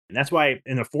And that's why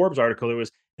in a Forbes article,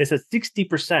 they said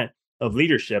 60% of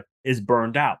leadership is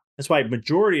burned out. That's why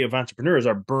majority of entrepreneurs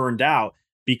are burned out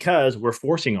because we're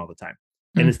forcing all the time.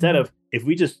 And instead of, if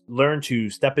we just learn to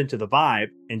step into the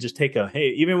vibe and just take hey,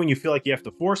 even when you feel like you have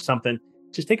to force something,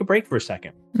 just take a break for a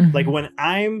second. Like when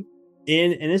I'm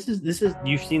in, and this is,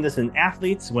 you've seen this in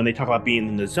athletes when they talk about being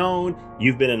in the zone,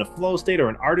 you've been in a flow state, or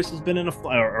an artist has been in a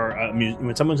flow, or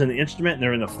when someone's in the instrument and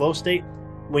they're in the flow state.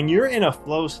 When you're in a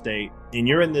flow state and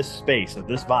you're in this space of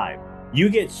this vibe, you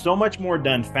get so much more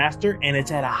done faster, and it's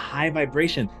at a high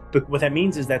vibration. But what that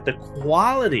means is that the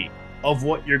quality of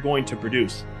what you're going to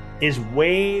produce is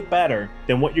way better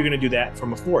than what you're going to do that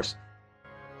from a force.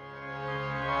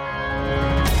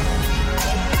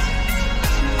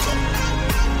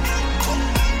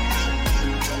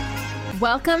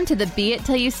 Welcome to the Be It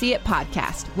Till You See It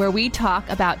podcast, where we talk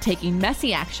about taking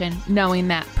messy action, knowing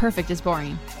that perfect is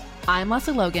boring. I'm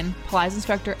Leslie Logan, Pilates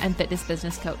instructor and fitness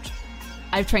business coach.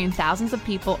 I've trained thousands of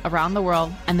people around the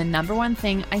world, and the number one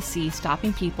thing I see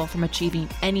stopping people from achieving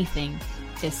anything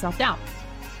is self-doubt.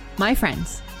 My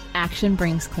friends, action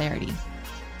brings clarity,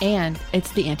 and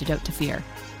it's the antidote to fear.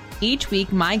 Each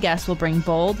week, my guests will bring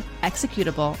bold,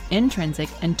 executable, intrinsic,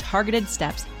 and targeted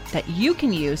steps that you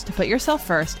can use to put yourself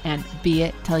first and be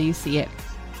it till you see it.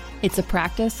 It's a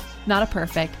practice, not a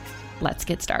perfect. Let's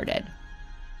get started.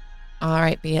 All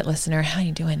right, Be It listener, how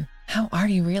you doing? How are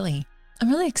you really? I'm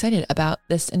really excited about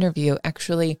this interview.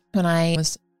 Actually, when I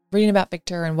was reading about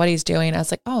Victor and what he's doing, I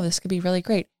was like, oh, this could be really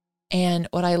great. And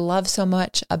what I love so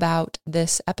much about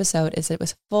this episode is it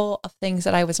was full of things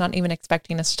that I was not even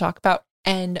expecting us to talk about.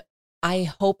 And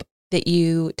I hope that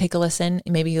you take a listen.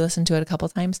 Maybe you listen to it a couple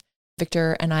of times.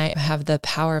 Victor and I have the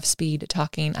power of speed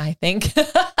talking, I think.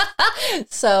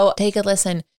 So take a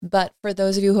listen. But for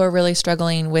those of you who are really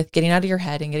struggling with getting out of your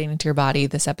head and getting into your body,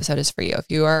 this episode is for you. If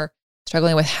you are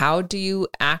struggling with how do you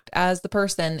act as the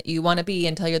person that you want to be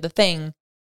until you're the thing,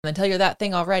 until you're that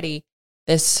thing already,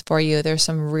 this is for you. There's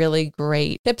some really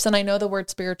great tips. And I know the word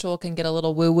spiritual can get a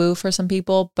little woo-woo for some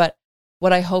people, but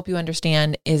what I hope you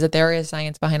understand is that there is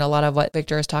science behind a lot of what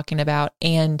Victor is talking about.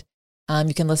 And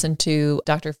you can listen to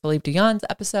Dr. Philippe Dion's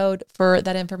episode for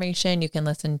that information. You can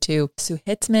listen to Sue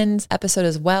Hitzman's episode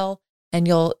as well. And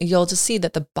you'll just see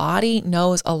that the body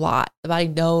knows a lot. The body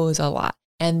knows a lot.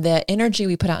 And the energy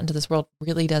we put out into this world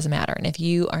really does matter. And if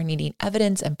you are needing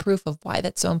evidence and proof of why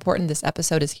that's so important, this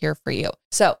episode is here for you.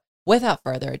 So without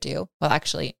further ado, well,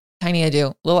 actually, tiny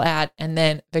ado, little ad, and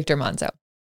then Victor Monzo.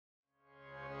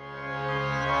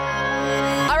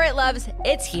 Loves,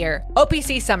 it's here.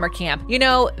 OPC Summer Camp. You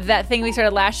know, that thing we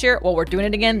started last year? Well, we're doing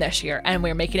it again this year, and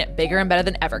we're making it bigger and better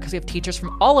than ever because we have teachers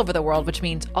from all over the world, which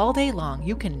means all day long,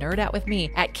 you can nerd out with me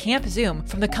at Camp Zoom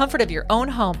from the comfort of your own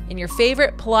home in your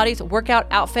favorite Pilates workout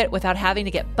outfit without having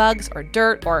to get bugs or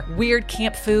dirt or weird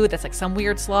camp food that's like some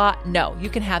weird slaw. No, you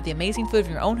can have the amazing food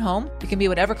from your own home. You can be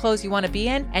whatever clothes you want to be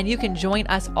in, and you can join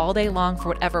us all day long for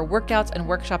whatever workouts and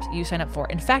workshops you sign up for.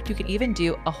 In fact, you can even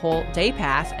do a whole day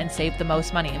pass and save the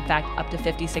most money. In fact, up to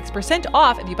 56%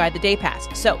 off if you buy the day pass.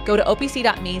 So go to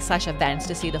opc.me/events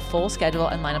to see the full schedule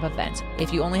and lineup of events.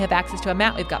 If you only have access to a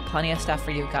mat, we've got plenty of stuff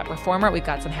for you. We've got Reformer. We've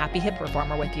got some Happy Hip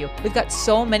Reformer with you. We've got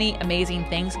so many amazing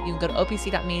things. You can go to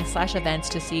opc.me/events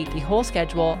to see the whole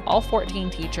schedule, all 14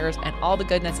 teachers, and all the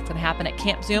goodness that's going to happen at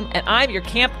Camp Zoom. And I'm your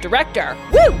camp director.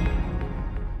 Woo!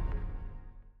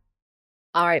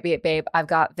 All right, Be It Babe, I've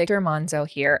got Victor Monzo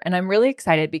here, and I'm really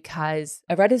excited because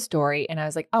I read his story and I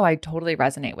was like, oh, I totally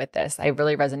resonate with this. I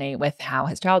really resonate with how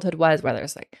his childhood was, where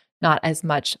there's like not as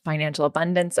much financial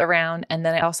abundance around. And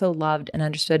then I also loved and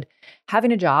understood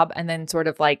having a job and then sort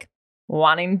of like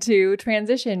wanting to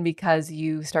transition because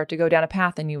you start to go down a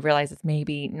path and you realize it's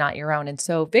maybe not your own. And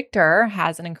so Victor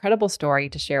has an incredible story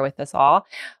to share with us all.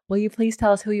 Will you please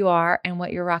tell us who you are and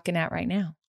what you're rocking at right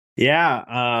now?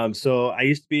 Yeah. So I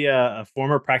used to be a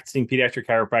former practicing pediatric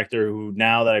chiropractor who,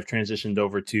 now that I've transitioned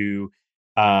over to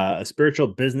a spiritual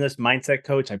business mindset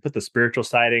coach, I put the spiritual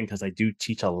side in because I do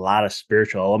teach a lot of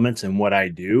spiritual elements in what I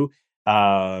do.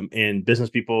 And business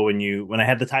people, when I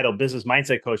had the title business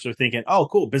mindset coach, they're thinking, oh,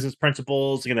 cool, business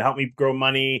principles are going to help me grow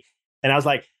money. And I was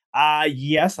like,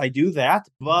 yes, I do that.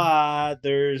 But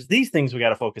there's these things we got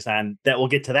to focus on that will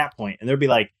get to that point. And they'll be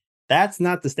like, that's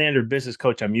not the standard business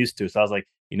coach I'm used to. So I was like,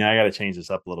 I got to change this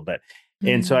up a little bit. Mm-hmm.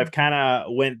 And so I've kind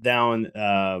of went down,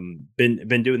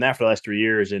 been doing that for the last 3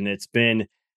 years. And it's been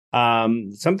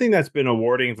something that's been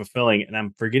rewarding and fulfilling. And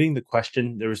I'm forgetting the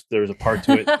question. There was a part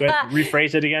to it. Go ahead,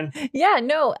 rephrase it again. Yeah,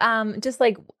 no, just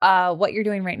like what you're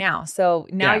doing right now. So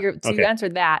now you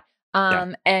answered that.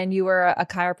 And you were a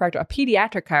chiropractor, a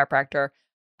pediatric chiropractor.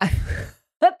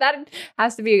 That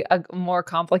has to be a more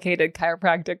complicated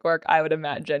chiropractic work, I would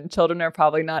imagine. Children are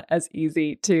probably not as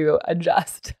easy to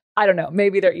adjust. I don't know.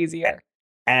 Maybe they're easier.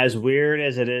 As weird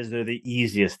as it is, they're the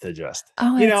easiest to adjust.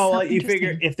 Oh, You that's know, so you figure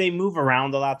interesting. if they move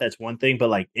around a lot, that's one thing. But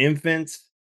like infants,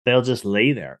 they'll just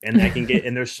lay there, and I can get,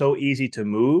 and they're so easy to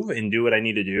move and do what I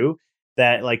need to do.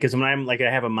 That like, because when I'm like,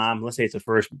 I have a mom. Let's say it's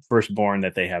a firstborn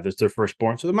that they have. It's their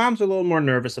firstborn, so the mom's a little more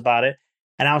nervous about it.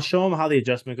 And I'll show them how the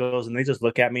adjustment goes, and they just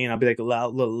look at me, and I'll be like,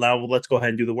 let's go ahead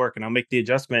and do the work," and I'll make the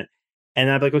adjustment,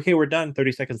 and I'll be like, "Okay, we're done."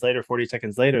 30 seconds later, 40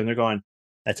 seconds later, and they're going,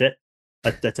 "That's it."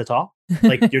 That's all.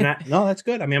 Like you're not. No, that's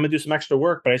good. I mean, I'm gonna do some extra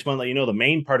work, but I just want to let you know the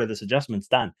main part of this adjustment's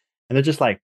done. And they're just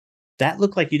like, that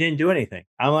looked like you didn't do anything.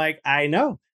 I'm like, I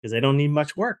know, because they don't need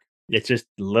much work. It's just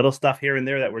little stuff here and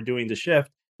there that we're doing to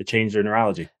shift to change their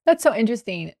neurology. That's so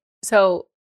interesting. So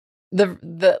the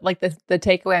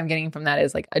takeaway I'm getting from that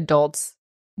is like adults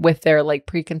with their like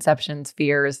preconceptions,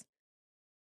 fears,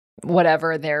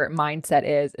 whatever their mindset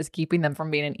is keeping them from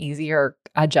being an easier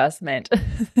adjustment.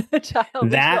 The child, we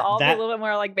should That all be a that little bit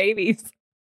more like babies.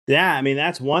 Yeah, I mean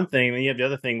that's one thing. Then you have the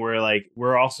other thing where like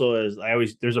we're also as I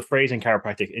always there's a phrase in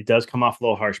chiropractic. It does come off a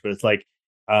little harsh, but it's like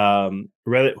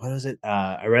rather what is it?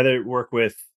 I rather work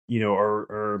with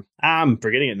or I'm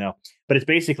forgetting it now. But it's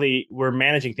basically we're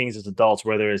managing things as adults,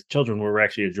 whether as children where we're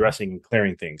actually addressing and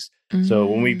clearing things. So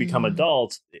when we become Mm.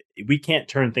 adults, we can't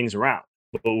turn things around.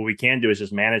 But what we can do is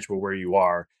just manage where you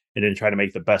are and then try to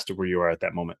make the best of where you are at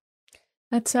that moment.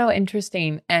 That's so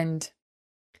interesting and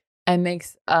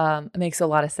makes a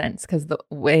lot of sense because the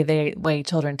way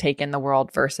children take in the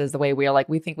world versus the way we are like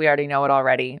we think we already know it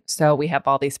already. So we have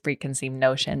all these preconceived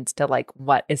notions to like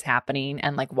what is happening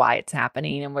and like why it's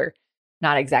happening, and we're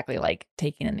not exactly like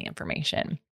taking in the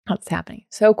information that's happening.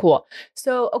 So cool.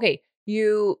 So okay,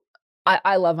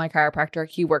 I love my chiropractor.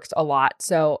 He works a lot.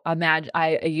 So imagine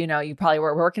you probably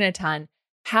were working a ton.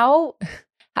 How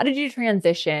how did you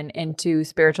transition into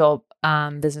spiritual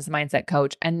business mindset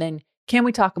coach? And then can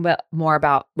we talk about more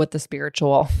about what the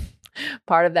spiritual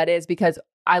part of that is? Because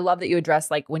I love that you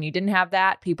address like when you didn't have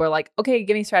that, people are like, okay,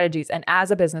 give me strategies. And as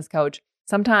a business coach,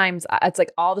 sometimes it's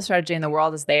like all the strategy in the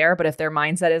world is there, but if their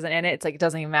mindset isn't in it, it's like it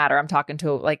doesn't even matter. I'm talking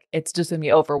to like it's just gonna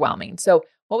be overwhelming. So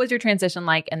what was your transition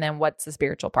like? And then what's the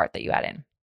spiritual part that you add in?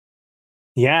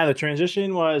 Yeah, the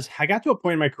transition was I got to a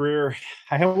point in my career.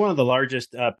 I have one of the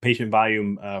largest patient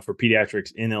volume for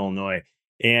pediatrics in Illinois.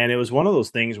 And it was one of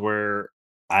those things where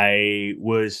I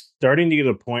was starting to get to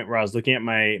a point where I was looking at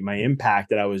my impact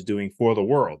that I was doing for the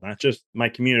world, not just my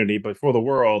community, but for the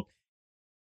world.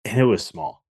 And it was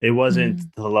small. It wasn't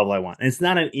Mm. to the level I want. And it's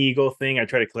not an ego thing. I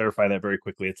try to clarify that very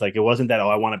quickly. It's like it wasn't that, oh,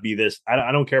 I want to be this.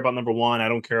 I don't care about number one. I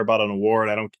don't care about an award.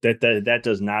 I don't that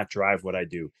does not drive what I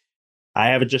do. I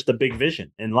have just a big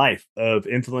vision in life of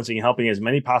influencing and helping as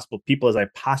many possible people as I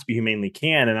possibly humanly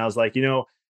can. And I was like,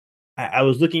 I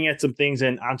was looking at some things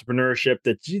in entrepreneurship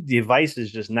that the advice is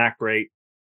just not great.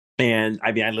 And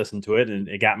I mean, I listened to it and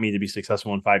it got me to be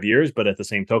successful in 5 years. But at the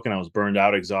same token, I was burned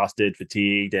out, exhausted,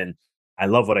 fatigued, and I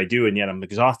love what I do. And yet I'm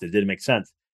exhausted. It didn't make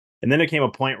sense. And then there came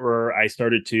a point where I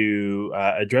started to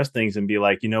address things and be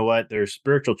like, you know what? There's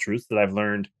spiritual truths that I've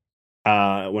learned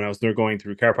when I was there going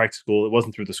through chiropractic school. It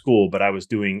wasn't through the school, but I was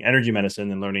doing energy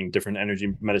medicine and learning different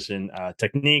energy medicine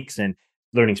techniques and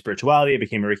learning spirituality. I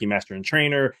became a Reiki master and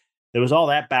trainer. There was all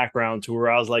that background to where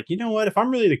I was like, you know what? If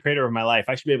I'm really the creator of my life,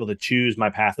 I should be able to choose my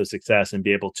path of success and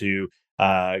be able to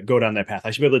go down that path.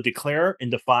 I should be able to declare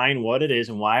and define what it is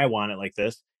and why I want it like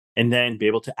this, and then be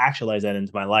able to actualize that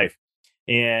into my life.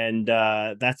 And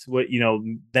that's what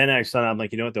Then I started. I'm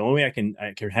like, you know what? The only way I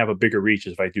can have a bigger reach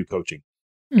is if I do coaching,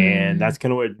 and Mm. that's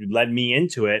kind of what led me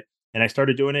into it. And I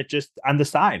started doing it just on the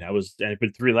side. I've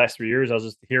been last 3 years. I was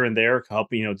just here and there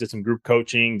helping, did some group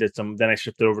coaching, then I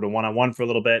shifted over to one-on-one for a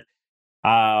little bit.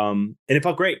 And it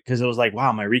felt great because it was like,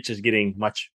 wow, my reach is getting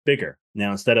much bigger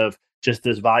now. Instead of just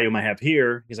this volume I have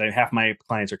here, because half my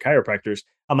clients are chiropractors,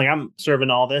 I'm like, I'm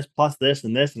serving all this plus this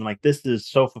and this. And I'm like, this is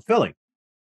so fulfilling.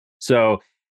 So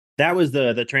that was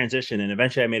the transition. And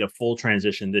eventually I made a full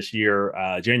transition this year,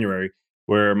 January,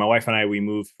 where my wife and we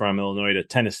moved from Illinois to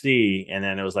Tennessee. And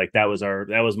then it was like, that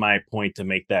was my point to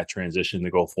make that transition to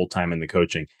go full time in the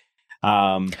coaching.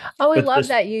 Oh, I But love this,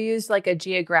 that you used like a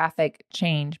geographic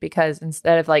change because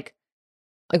instead of like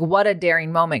what a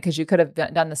daring moment because you could have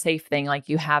done the safe thing. Like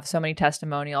you have so many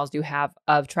testimonials you have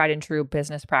of tried and true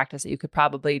business practice that you could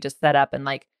probably just set up and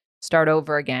like start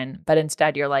over again. But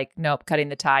instead you're like, nope, cutting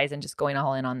the ties and just going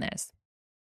all in on this.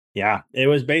 yeah, it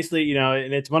was basically,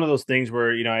 and it's one of those things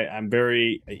where, I'm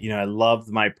very, I love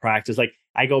my practice. Like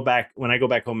when I go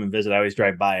back home and visit, I always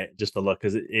drive by it just to look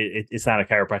because it's not a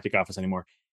chiropractic office anymore.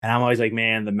 And I'm always like,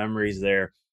 man, the memories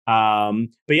there.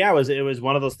 But yeah, it was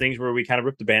one of those things where we kind of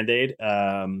ripped the Band-Aid,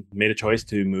 made a choice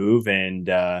to move and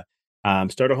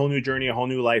start a whole new journey, a whole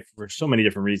new life for so many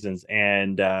different reasons.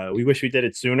 And we wish we did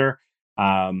it sooner.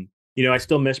 I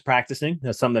still miss practicing.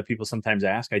 That's something that people sometimes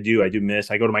ask. I do miss.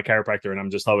 I go to my chiropractor and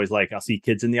I'm just always like, I'll see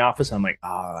kids in the office. I'm like, oh,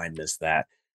 I miss that.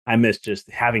 I miss just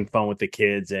having fun with the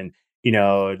kids. And,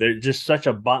 they're just such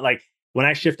a like when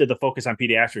I shifted the focus on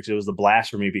pediatrics, it was the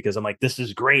blast for me because I'm like, this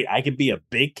is great. I could be a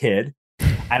big kid.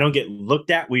 I don't get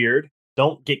looked at weird.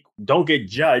 Don't get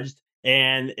judged.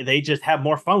 And they just have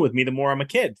more fun with me the more I'm a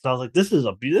kid. So I was like, this is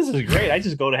great. I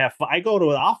just go to have fun. I go to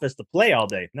the office to play all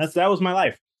day. And that was my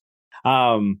life.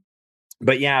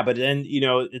 But then,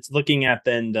 it's looking at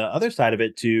then the other side of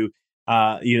it too.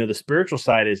 The spiritual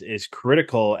side is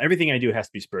critical. Everything I do has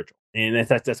to be spiritual. And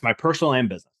that's my personal and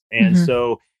business. And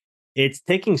so it's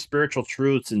taking spiritual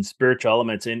truths and spiritual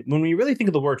elements. And when we really think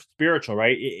of the word spiritual,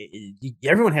 right,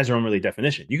 everyone has their own really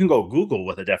definition. You can go Google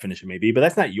what the definition may be, but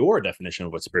that's not your definition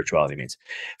of what spirituality means.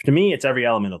 To me, it's every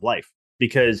element of life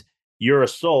because you're a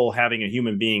soul having a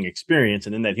human being experience.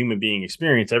 And in that human being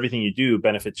experience, everything you do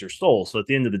benefits your soul. So at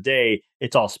the end of the day,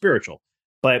 it's all spiritual.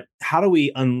 But how do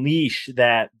we unleash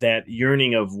that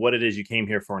yearning of what it is you came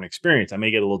here for an experience? I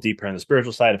may get a little deeper on the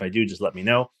spiritual side. If I do, just let me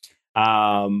know.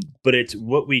 But it's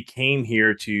what we came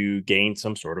here to gain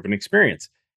some sort of an experience.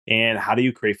 And how do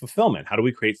you create fulfillment? How do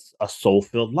we create a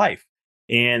soul-filled life?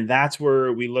 And that's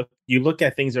where you look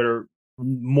at things that are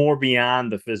more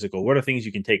beyond the physical. What are things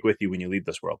you can take with you when you leave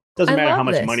this world? Doesn't matter how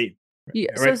much money.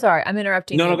 Yeah, right? So sorry, I'm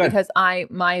interrupting you because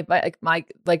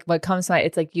what comes to mind,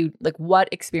 it's like what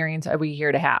experience are we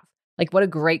here to have? Like, what a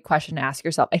great question to ask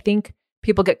yourself. I think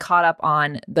people get caught up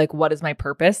on like, what is my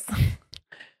purpose?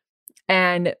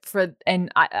 And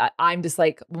I'm just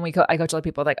like, when I coach other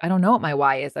people, like, I don't know what my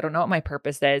why is. I don't know what my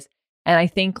purpose is. And I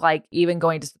think like even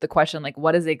going to the question, like,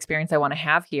 what is the experience I want to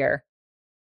have here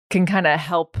can kind of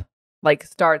help like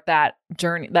start that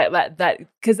journey that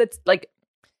because it's like,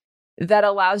 that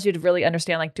allows you to really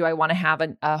understand, like, do I want to have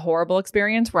a horrible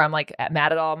experience where I'm like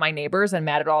mad at all my neighbors and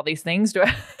mad at all these things? Do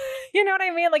I, you know what I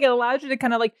mean? Like it allows you to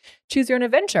kind of like choose your own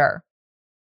adventure.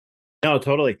 No,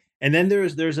 totally. And then there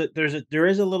is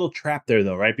a little trap there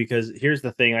though, right? Because here's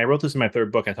the thing. I wrote this in my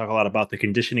third book. I talk a lot about the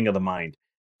conditioning of the mind.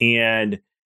 And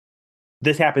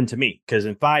this happened to me because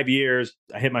in 5 years,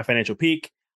 I hit my financial peak.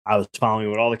 I was following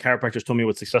what all the chiropractors told me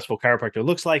what successful chiropractor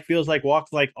looks like, feels like,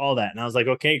 walks like, all that. And I was like,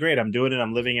 okay, great. I'm doing it.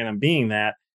 I'm living it. I'm being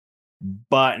that.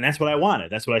 And that's what I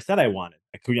wanted. That's what I said I wanted.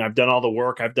 I've done all the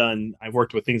work. I've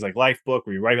worked with things like Lifebook,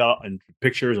 where you write out and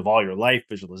pictures of all your life,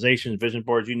 visualizations, vision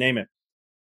boards, you name it.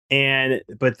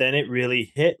 But then it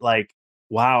really hit like,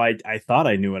 wow, I thought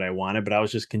I knew what I wanted, but I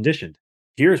was just conditioned.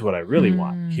 Here's what I really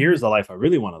want. Here's the life I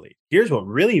really want to lead. Here's what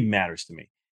really matters to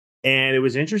me. And it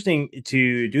was interesting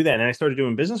to do that. And I started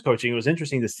doing business coaching. It was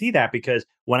interesting to see that because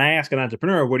when I ask an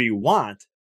entrepreneur, what do you want?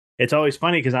 It's always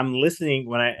funny because I'm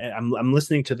listening I'm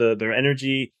listening to their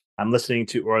energy. I'm listening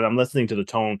to the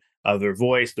tone of their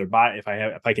voice, their body.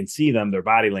 If I can see them, their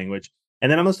body language.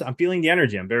 And then I'm feeling the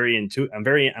energy. I'm an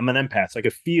empath. So I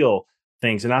could feel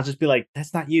things. And I'll just be like,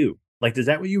 that's not you. Like, is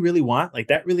that what you really want? Like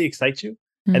that really excites you?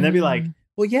 And they'll be like,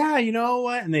 well, yeah, you know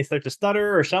what? And they start to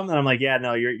stutter or something. And I'm like, yeah,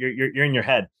 no, you're in your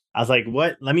head. I was like,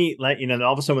 what? Let you know, and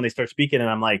all of a sudden when they start speaking and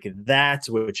I'm like, that's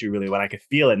what you really want. I could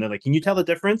feel it. And they're like, can you tell the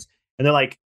difference? And they're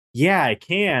like, yeah, I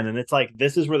can. And it's like,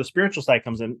 this is where the spiritual side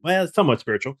comes in. Well, it's somewhat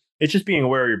spiritual. It's just being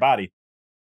aware of your body,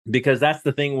 because that's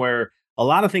the thing where a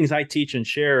lot of things I teach and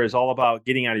share is all about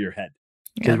getting out of your head,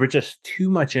 because we're just too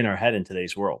much in our head in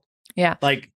today's world. Yeah.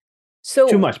 Like so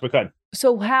too much, but good.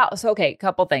 Okay.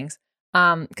 Couple things.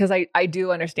 Cause I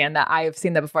do understand that. I've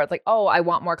seen that before. It's like, oh, I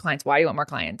want more clients. Why do you want more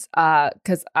clients?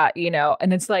 Cause,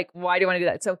 and it's like, why do you want to do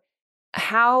that? So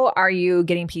how are you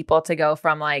getting people to go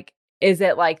from like, is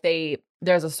it like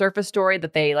there's a surface story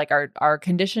that they like are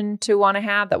conditioned to want to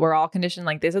have, that we're all conditioned,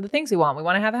 like these are the things we want. We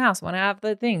want to have a house, we want to have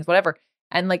the things, whatever.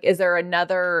 And like, is there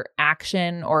another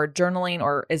action or journaling,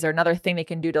 or is there another thing they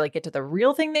can do to like get to the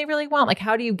real thing they really want? Like,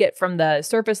 how do you get from the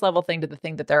surface level thing to the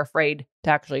thing that they're afraid to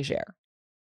actually share?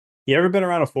 You ever been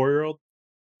around a 4-year-old?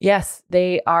 Yes,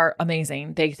 they are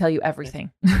amazing. They tell you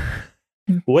everything.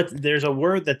 There's a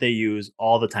word that they use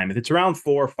all the time. If it's around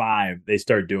 4 or 5, they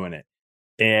start doing it.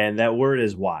 And that word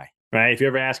is why, right? If you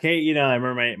ever ask, hey, I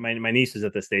remember my niece is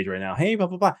at this stage right now. Hey, blah,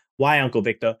 blah, blah. Why, Uncle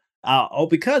Victor?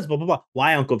 Because blah, blah, blah.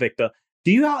 Why, Uncle Victor?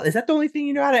 Is that the only thing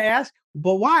you know how to ask?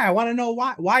 But why? I want to know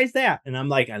why. Why is that? And I'm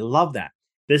like, I love that.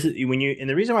 This is and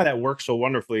the reason why that works so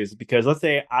wonderfully is because let's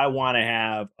say I want to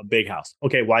have a big house.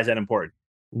 Okay, why is that important?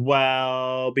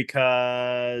 Well,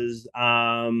 because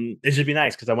it should be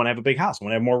nice because I want to have a big house. I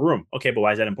want to have more room. Okay, but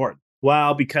why is that important?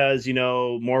 Well, because,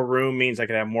 more room means I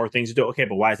can have more things to do. Okay,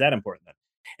 but why is that important then?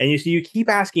 And you see, you keep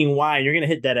asking why, and you're going to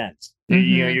hit dead ends. Mm-hmm.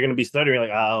 You're going to be stuttering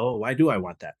like, oh, why do I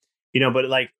want that? But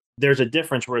like, there's a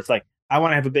difference where it's like, I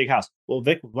want to have a big house. Well,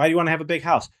 Vic, why do you want to have a big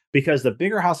house? Because the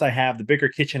bigger house I have, the bigger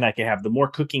kitchen I can have, the more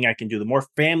cooking I can do, the more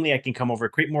family I can come over,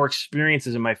 create more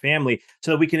experiences in my family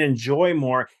so that we can enjoy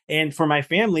more. And for my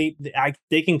family,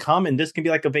 they can come and this can be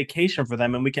like a vacation for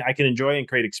them. And I can enjoy and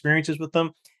create experiences with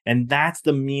them. And that's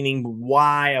the meaning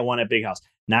why I want a big house,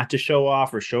 not to show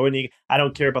off or show any. I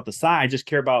don't care about the size. I just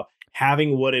care about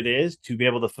having what it is to be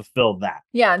able to fulfill that.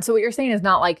 Yeah. And so what you're saying is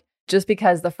not like just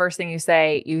because the first thing you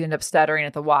say, you end up stuttering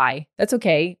at the why. That's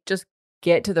okay. Just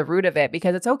get to the root of it,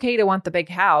 because it's okay to want the big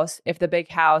house if the big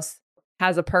house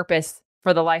has a purpose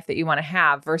for the life that you want to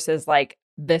have, versus like,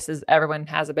 everyone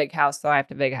has a big house, so I have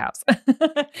to have a big house.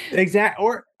 Exactly.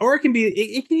 Or it can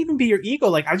even be your ego.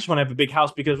 Like, I just want to have a big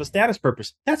house because of a status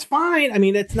purpose. That's fine. I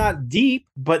mean, it's not deep,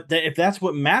 but if that's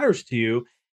what matters to you,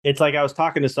 it's like I was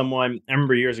talking to someone. I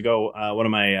remember years ago, one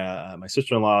of my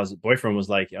sister-in-law's boyfriend was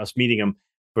like, I was meeting him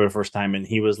for the first time, and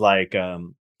he was like,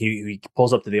 he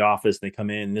pulls up to the office, and they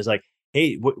come in, and he's like,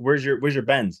 "Hey, where's your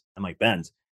Benz?" I'm like,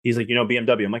 "Benz." He's like,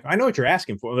 BMW. I'm like, "I know what you're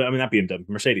asking for." I mean, not BMW,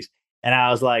 Mercedes. And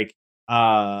I was like,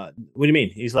 what do you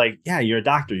mean? He's like, "Yeah, you're a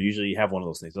doctor. Usually you have one of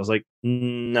those things." I was like,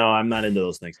 "No, I'm not into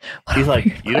those things." He's like,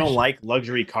 "You don't like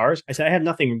luxury cars?" I said, "I have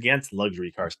nothing against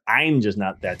luxury cars. I'm just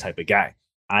not that type of guy.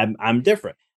 I'm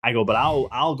different." I go, "But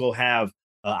I'll go have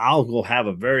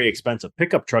a very expensive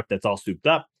pickup truck that's all souped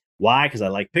up. Why? Because I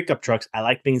like pickup trucks. I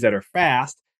like things that are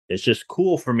fast. It's just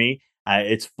cool for me.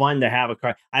 It's fun to have a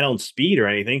car. I don't speed or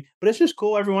anything, but it's just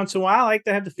cool every once in a while. I like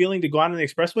to have the feeling to go out on the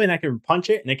expressway and I can punch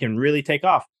it and it can really take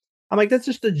off." I'm like, that's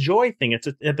just a joy thing.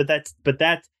 But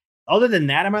that's other than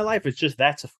that in my life, it's just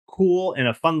that's a cool and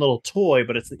a fun little toy.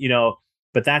 But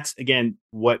but that's again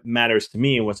what matters to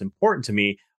me and what's important to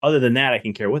me. Other than that, I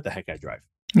can care what the heck I drive.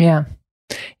 Yeah.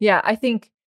 Yeah. I think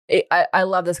I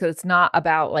love this because it's not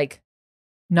about like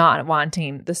not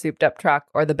wanting the souped up truck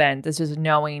or the Benz. It's just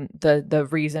knowing the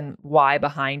reason why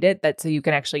behind it, that so you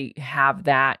can actually have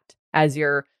that as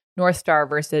your North Star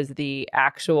versus the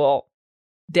actual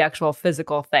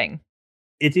physical thing.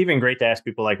 It's even great to ask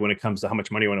people, like, when it comes to how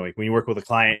much money you want to make. When you work with a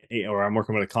client, or I'm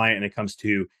working with a client, and it comes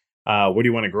to what do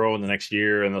you want to grow in the next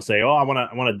year, and they'll say, "Oh, I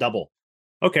want to double."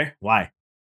 Okay, why?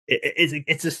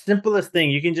 It's the simplest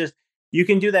thing. You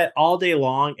can do that all day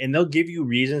long, and they'll give you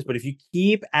reasons. But if you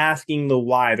keep asking the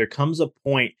why, there comes a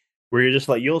point where you're just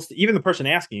like, even the person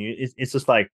asking you, it's just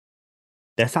like,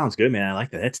 that sounds good, man. I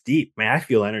like that. That's deep, man. I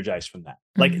feel energized from that.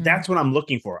 Like, Mhm. that's what I'm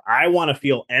looking for. I want to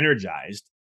feel energized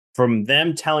from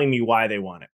them telling me why they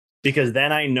want it, because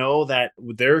then I know that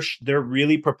they're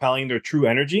really propelling their true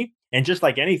energy. And just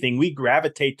like anything, we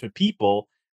gravitate to people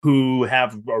who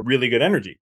have a really good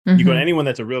energy. You go to Mhm. anyone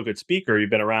that's a real good speaker, you've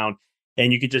been around,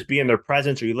 and you could just be in their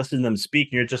presence, or you listen to them speak,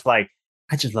 and you're just like,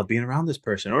 I just love being around this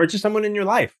person, or it's just someone in your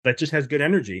life that just has good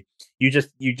energy. You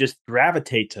just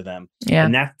gravitate to them, Yeah.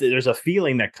 and there's a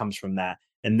feeling that comes from that,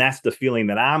 and that's the feeling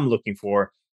that I'm looking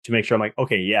for to make sure I'm like,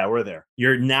 okay, yeah, we're there.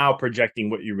 You're now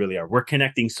projecting what you really are. We're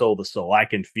connecting soul to soul. I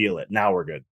can feel it. Now we're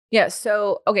good. Yeah.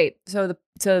 So, okay. So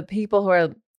the people who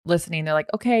are listening, they're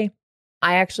like, okay,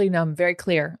 I actually know I'm very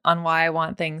clear on why I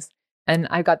want things. And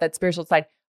I've got that spiritual side.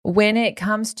 When it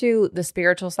comes to the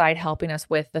spiritual side, helping us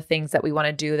with the things that we want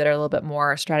to do that are a little bit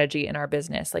more strategy in our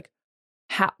business,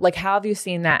 how have you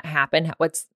seen that happen?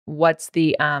 What's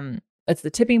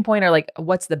the tipping point, or like,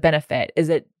 what's the benefit?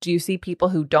 Do you see people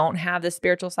who don't have the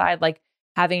spiritual side, like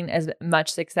having as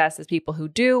much success as people who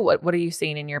do? What are you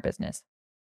seeing in your business?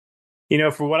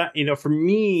 For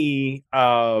me,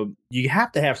 you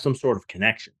have to have some sort of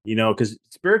connection, because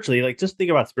spiritually, like, just think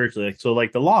about spiritually, like, so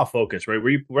like the law of focus, right?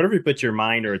 Whatever you put your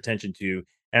mind or attention to,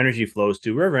 energy flows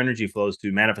to. Wherever energy flows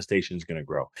to, manifestation is going to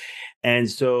grow. And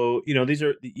so, these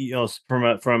are,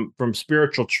 from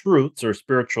spiritual truths or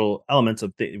spiritual elements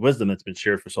of wisdom that's been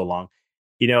shared for so long.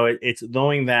 It's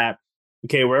knowing that,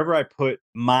 okay, wherever I put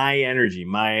my energy,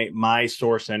 my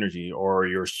source energy, or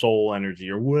your soul energy,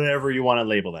 or whatever you want to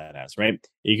label that as, right?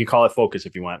 You can call it focus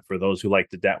if you want, for those who like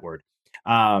the that word.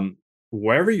 Um,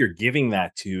 Wherever you're giving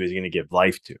that to is going to give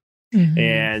life to. Mhm.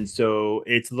 And so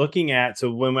it's looking at,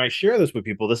 so when I share this with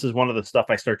people, this is one of the stuff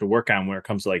I start to work on when it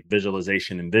comes to like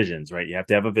visualization and visions, right? You have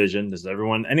to have a vision. This is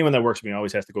anyone that works with me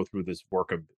always has to go through this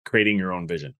work of creating your own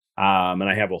vision. And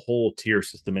I have a whole tier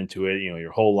system into it,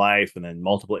 your whole life, and then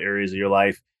multiple areas of your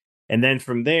life. And then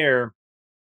from there,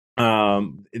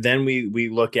 then we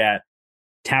look at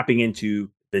tapping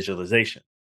into visualization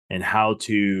and how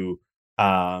to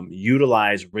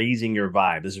utilize raising your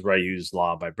vibe. This is where I use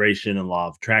law of vibration and law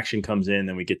of attraction comes in.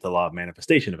 Then we get to law of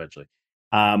manifestation eventually.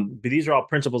 But these are all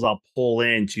principles I'll pull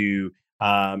in to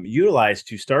utilize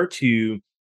to start to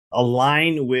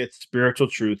align with spiritual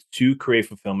truth to create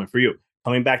fulfillment for you.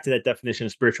 Coming back to that definition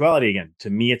of spirituality again, to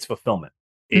me, it's fulfillment.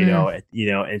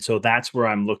 And so that's where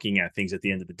I'm looking at things at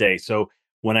the end of the day. So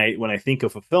when I think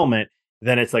of fulfillment,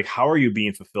 then it's like, how are you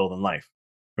being fulfilled in life,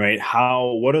 right?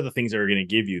 What are the things that are going to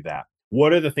give you that?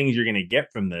 What are the things you're going to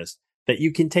get from this that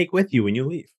you can take with you when you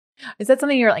leave? Is that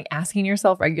something you're like asking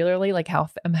yourself regularly? Like how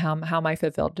am I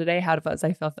fulfilled today? How does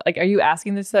I feel? Like, are you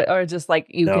asking this or just like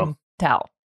you can tell?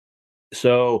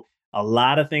 So a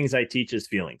lot of things I teach is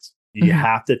feelings. You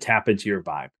have to tap into your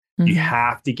vibe. You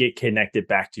have to get connected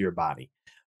back to your body.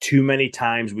 Too many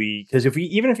times because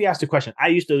even if you ask a question, I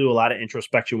used to do a lot of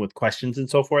introspection with questions and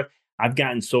so forth. I've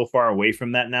gotten so far away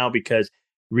from that now because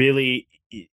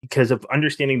of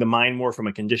understanding the mind more from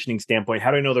a conditioning standpoint.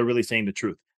 How do I know they're really saying the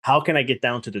truth? How can I get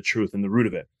down to the truth and the root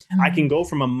of it? I can go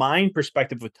from a mind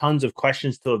perspective with tons of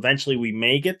questions till eventually we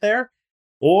may get there,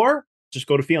 or just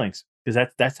go to feelings because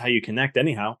that's how you connect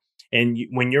anyhow. And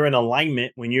when you're in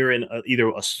alignment, when you're in either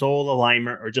a soul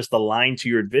alignment or just aligned to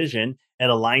your vision and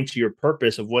aligned to your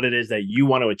purpose of what it is that you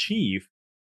want to achieve,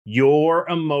 your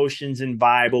emotions and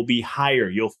vibe will be higher.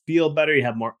 You'll feel better. You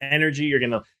have more energy. You're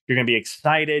gonna be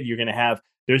excited.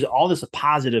 There's all this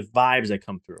positive vibes that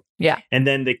come through. Yeah. And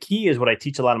then the key is what I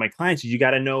teach a lot of my clients is you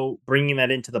got to know bringing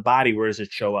that into the body. Where does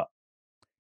it show up?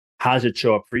 How does it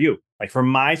show up for you? Like for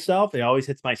myself, it always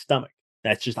hits my stomach.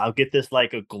 That's just, I'll get this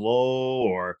like a glow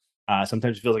or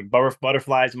sometimes it feels like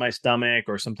butterflies in my stomach,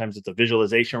 or sometimes it's a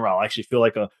visualization where I'll actually feel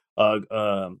like a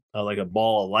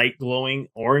ball of light glowing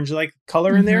orange like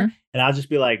color in there. And I'll just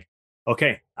be like,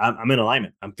 okay, I'm in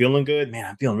alignment. I'm feeling good, man.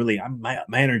 I'm feeling my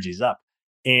energy's up.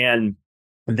 And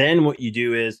then what you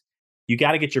do is you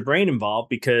got to get your brain involved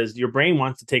because your brain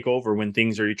wants to take over when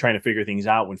you're trying to figure things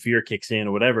out, when fear kicks in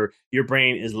or whatever. Your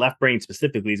left brain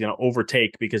specifically is going to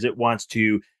overtake because it wants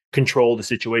to control the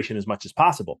situation as much as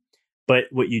possible. But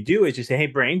what you do is you say, hey,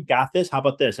 brain, got this. How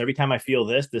about this? Every time I feel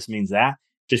this means that.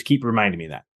 Just keep reminding me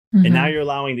that. And now you're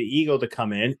allowing the ego to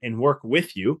come in and work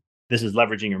with you. This is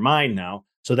leveraging your mind now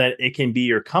so that it can be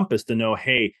your compass to know,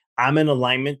 hey, I'm in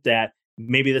alignment that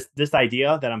maybe this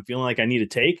idea that I'm feeling like I need to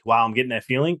take while I'm getting that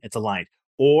feeling, it's aligned.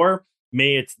 Or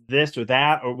maybe it's this or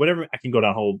that or whatever. I can go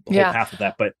down a whole path with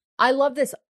that. But I love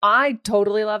this. I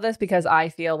totally love this because I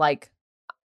feel like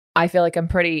I'm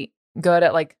pretty good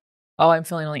at like, oh, I'm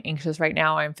feeling really anxious right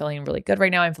now. I'm feeling really good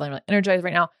right now. I'm feeling really energized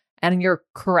right now. And you're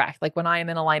correct. Like when I am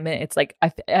in alignment, it's like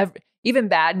even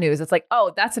bad news. It's like,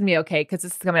 oh, that's gonna be okay because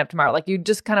this is coming up tomorrow. Like you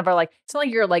just kind of are like, it's not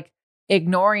like you're like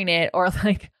ignoring it or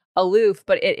like aloof,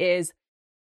 but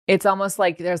it's almost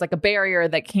like there's like a barrier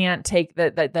that can't take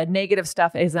the negative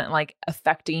stuff isn't like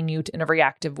affecting you in a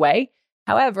reactive way.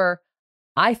 However,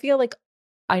 I feel like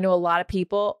I know a lot of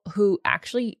people who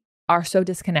actually are so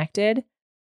disconnected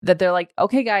that they're like,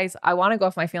 okay, guys, I want to go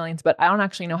off my feelings, but I don't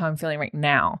actually know how I'm feeling right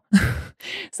now.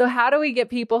 So how do we get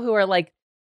people who are like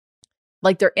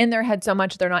they're in their head so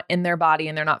much, they're not in their body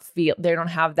and they don't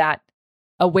have that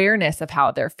awareness of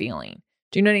how they're feeling.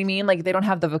 Do you know what I mean? Like they don't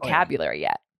have the vocabulary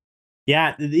yet.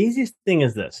 Yeah. The easiest thing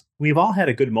is this. We've all had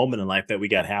a good moment in life that we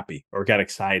got happy or got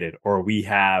excited or we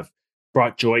have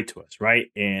brought joy to us. Right.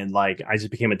 And like, I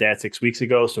just became a dad 6 weeks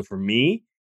ago. So for me,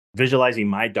 visualizing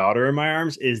my daughter in my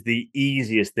arms is the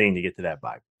easiest thing to get to that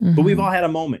vibe. But we've all had a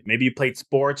moment. Maybe you played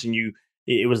sports and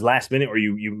it was last minute, or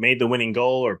you made the winning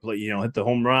goal, or hit the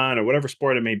home run, or whatever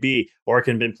sport it may be, or it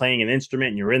can have been playing an instrument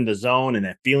and you're in the zone and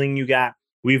that feeling you got.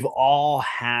 We've all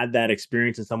had that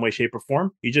experience in some way, shape, or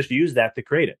form. You just use that to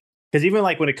create it. Because even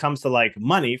like when it comes to like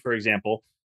money, for example,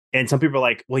 and some people are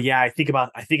like, well, yeah,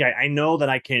 I know that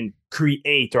I can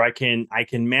create or I can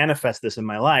manifest this in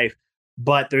my life.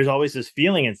 But there's always this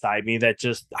feeling inside me that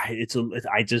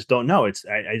I just don't know.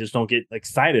 I just don't get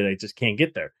excited. I just can't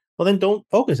get there. Well, then don't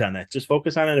focus on that. Just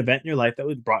focus on an event in your life that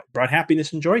was brought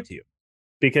happiness and joy to you.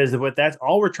 Because that's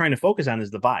all we're trying to focus on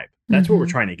is the vibe. That's what we're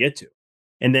trying to get to.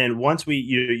 And then once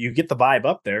you get the vibe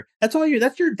up there, that's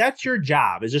your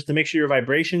job is just to make sure your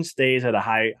vibration stays at a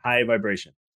high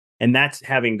vibration. And that's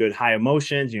having good high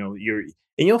emotions,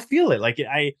 you'll feel it. Like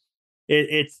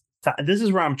this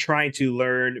is where I'm trying to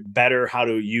learn better how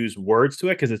to use words to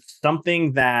it, because it's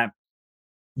something that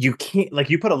you can't, like,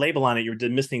 you put a label on it, you're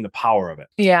missing the power of it.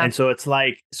 Yeah. And so it's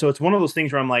one of those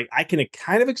things where I'm like, I can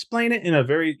kind of explain it in a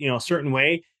very, certain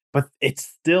way, but it's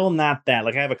still not that.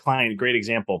 Like I have a client, great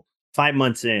example, 5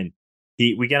 months in,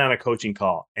 we get on a coaching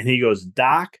call and he goes,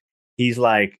 Doc, he's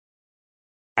like,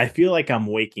 I feel like I'm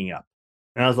waking up.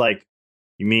 And I was like,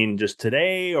 You mean just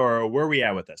today, or where are we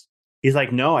at with this? He's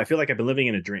like, no, I feel like I've been living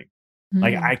in a dream.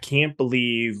 Like, Mm. I can't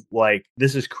believe, like,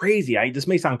 this is crazy. This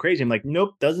may sound crazy. I'm like,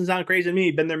 nope, doesn't sound crazy to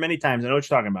me. Been there many times. I know what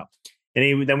you're talking about.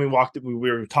 And then we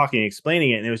were talking,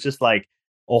 explaining it, and it was just like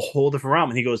a whole different realm.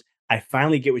 And he goes, I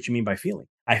finally get what you mean by feeling.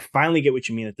 I finally get what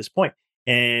you mean at this point.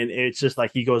 And it's just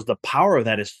like, he goes, the power of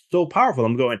that is so powerful.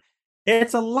 I'm going,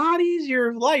 it's a lot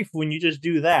easier life when you just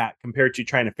do that compared to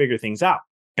trying to figure things out.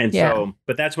 And Yeah. so,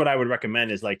 but that's what I would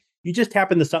recommend is like, you just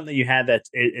tap into something that you had that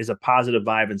is a positive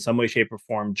vibe in some way, shape, or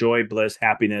form, joy, bliss,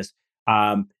 happiness.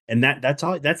 And that's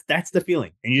all, that's the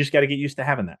feeling. And you just got to get used to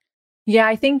having that. Yeah,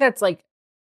 I think that's like,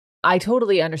 I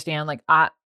totally understand. Like,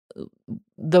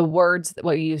 the words,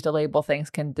 what you use to label things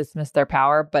can dismiss their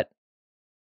power, but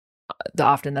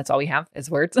often that's all we have is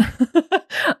words.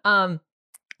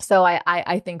 So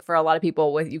I think for a lot of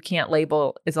people, with you can't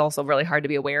label is also really hard to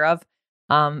be aware of.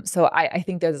 So I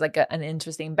think there's like an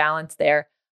interesting balance there.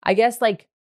 I guess like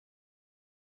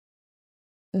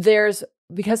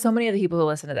because so many of the people who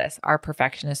listen to this are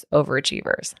perfectionist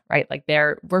overachievers, right? Like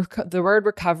the word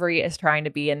recovery is trying to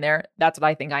be in there. That's what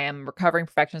I think I am, recovering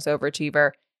perfectionist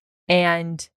overachiever.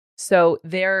 And so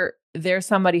there's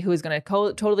somebody who is going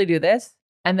to totally do this,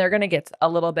 and they're going to get a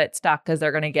little bit stuck because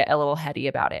they're going to get a little heady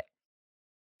about it.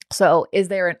 So is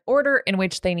there an order in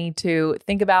which they need to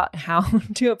think about how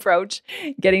to approach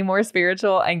getting more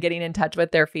spiritual and getting in touch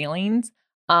with their feelings,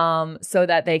 so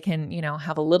that they can,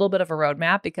 have a little bit of a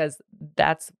roadmap, because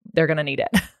they're going to need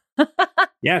it.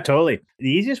 Yeah, totally. The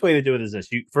easiest way to do it is this.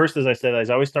 First, as I said,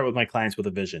 I always start with my clients with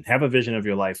a vision. Have a vision of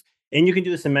your life. And you can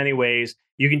do this in many ways.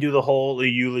 You can do the whole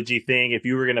eulogy thing. If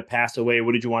you were going to pass away,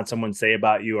 what did you want someone to say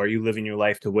about you? Are you living your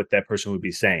life to what that person would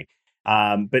be saying?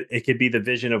 But it could be the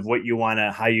vision of what you want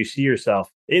to, how you see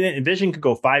yourself. And vision could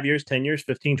go 5 years, 10 years,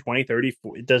 15, 20, 30.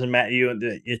 It doesn't matter.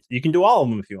 You can do all of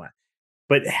them if you want.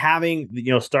 But having,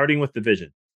 starting with the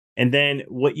vision. And then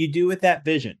what you do with that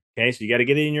vision. Okay. So you got to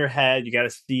get it in your head. You got to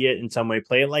see it in some way.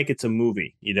 Play it like it's a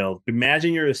movie.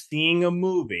 Imagine you're seeing a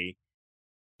movie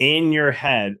in your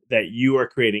head that you are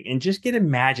creating, and just get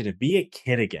imaginative. Be a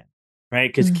kid again. Right.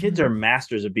 Because kids are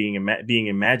masters of being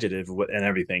imaginative and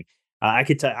everything. I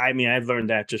could tell. I mean, I've learned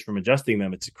that just from adjusting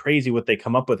them. It's crazy what they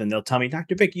come up with, and they'll tell me,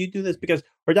 Dr. Vic, you do this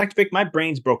or Dr. Vic, my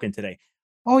brain's broken today.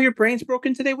 Oh, your brain's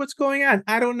broken today? What's going on?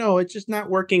 I don't know. It's just not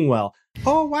working well.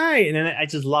 Oh, why? And then I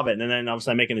just love it. And then all of a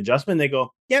sudden I make an adjustment. They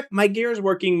go, yep, my gear's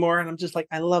working more. And I'm just like,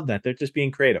 I love that. They're just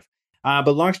being creative. But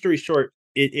long story short,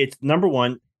 it's number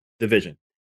one, the vision.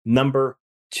 Number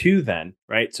two, then,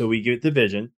 right? So we get the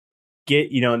vision,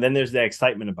 and then there's the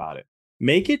excitement about it.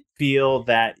 Make it feel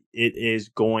that it is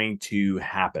going to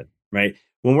happen, right?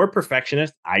 When we're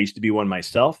perfectionists, I used to be one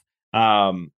myself.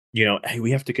 Hey,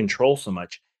 we have to control so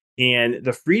much. And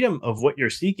the freedom of what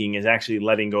you're seeking is actually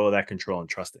letting go of that control and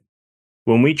trusting.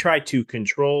 When we try to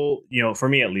control, for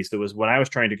me at least, it was when I was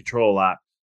trying to control a lot.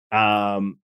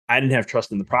 I didn't have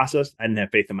trust in the process. I didn't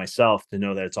have faith in myself to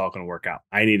know that it's all going to work out.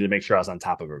 I needed to make sure I was on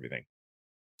top of everything.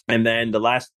 And then the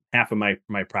last half of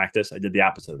my practice, I did the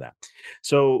opposite of that.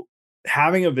 So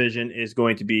having a vision is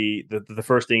going to be the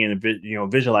first thing,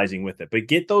 in visualizing with it. But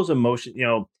get those emotions.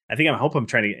 I hope I'm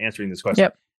trying to answering this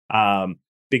question. Yep.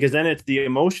 Because then it's the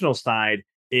emotional side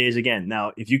is, again,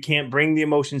 now, if you can't bring the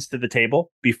emotions to the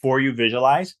table before you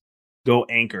visualize, go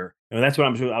anchor. And that's what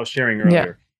I was sharing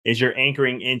earlier, is you're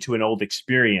anchoring into an old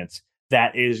experience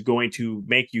that is going to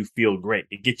make you feel great.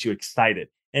 It gets you excited.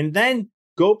 And then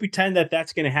go pretend that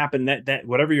that's going to happen, that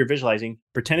whatever you're visualizing,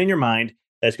 pretend in your mind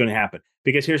that's going to happen.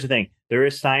 Because here's the thing, there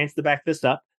is science to back this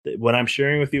up. What I'm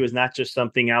sharing with you is not just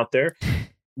something out there.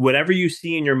 Whatever you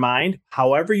see in your mind,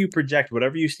 however you project,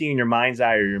 whatever you see in your mind's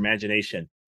eye or your imagination,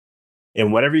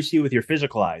 and whatever you see with your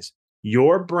physical eyes,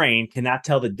 your brain cannot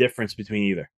tell the difference between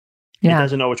either. Yeah. It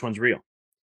doesn't know which one's real.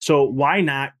 So why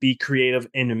not be creative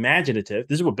and imaginative?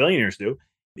 This is what billionaires do.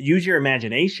 Use your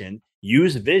imagination,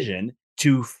 use vision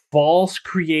to false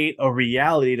create a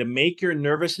reality to make your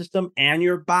nervous system and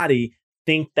your body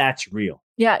think that's real.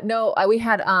 Yeah, no, we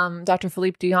had Dr.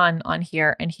 Philippe Dion on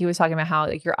here, and he was talking about how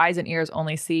your eyes and ears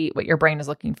only see what your brain is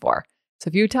looking for. So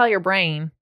if you tell your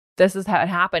brain this is how it's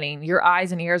happening, your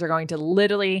eyes and ears are going to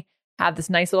literally have this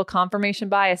nice little confirmation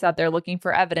bias out there looking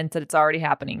for evidence that it's already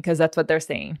happening, because that's what they're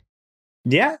saying.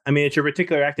 Yeah, I mean, it's your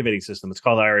reticular activating system. It's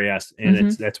called RAS,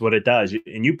 and that's what it does.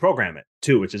 And you program it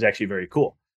too, which is actually very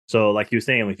cool. So like you were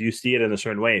saying, if you see it in a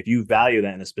certain way, if you value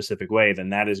that in a specific way, then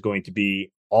that is going to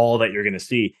be all that you're going to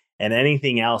see. And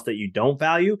anything else that you don't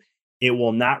value, it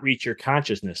will not reach your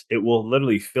consciousness. It will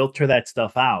literally filter that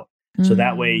stuff out. So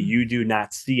that way you do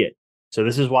not see it. So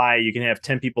this is why you can have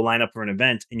 10 people line up for an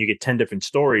event and you get 10 different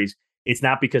stories. it's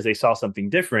not because they saw something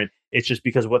different. It's just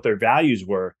because what their values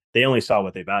were, they only saw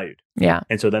what they valued. Yeah.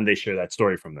 And so then they share that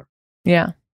story from there.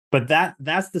 Yeah. But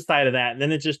that's the side of that. And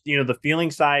then it's just, the feeling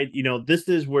side, this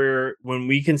is where when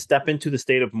we can step into the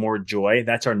state of more joy,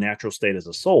 that's our natural state as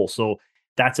a soul. So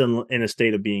that's in a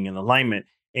state of being in alignment.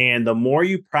 And the more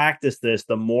you practice this,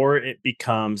 the more it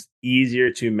becomes easier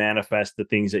to manifest the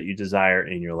things that you desire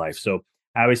in your life. So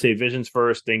I always say visions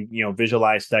first, then,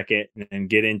 visualize second, and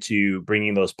get into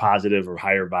bringing those positive or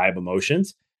higher vibe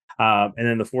emotions. And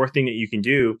then the fourth thing that you can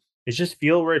do is just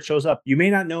feel where it shows up. You may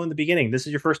not know in the beginning. This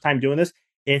is your first time doing this.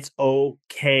 It's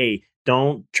okay.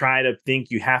 Don't try to think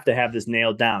you have to have this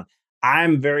nailed down.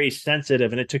 I'm very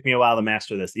sensitive, and it took me a while to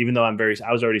master this, even though I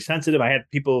was already sensitive. I had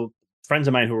friends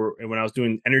of mine who were, when I was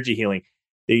doing energy healing,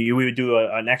 we would do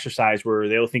an exercise where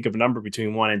they would think of a number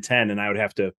between 1 and 10, and I would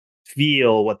have to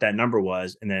feel what that number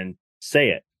was and then say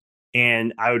it.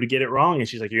 And I would get it wrong. And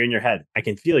she's like, you're in your head. I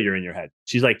can feel you're in your head.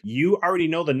 She's like, you already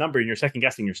know the number and you're second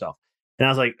guessing yourself. And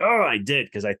I was like, oh, I did,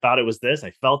 because I thought it was this.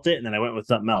 I felt it. And then I went with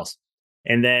something else.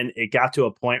 And then it got to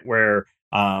a point where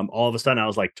all of a sudden I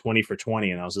was like 20 for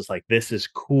 20. And I was just like, this is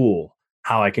cool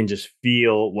how I can just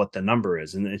feel what the number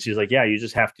is. And she's like, yeah, you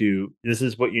just have to, this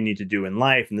is what you need to do in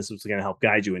life. And this is what's going to help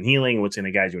guide you in healing, and what's going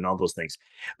to guide you in all those things.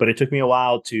 But it took me a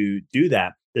while to do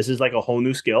that. This is like a whole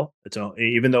new skill.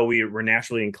 Even though we're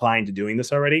naturally inclined to doing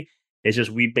this already, it's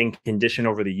just we've been conditioned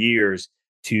over the years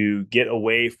to get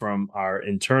away from our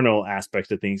internal aspects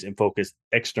of things and focus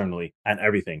externally on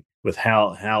everything with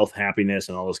health, happiness,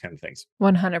 and all those kind of things.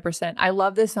 100%. I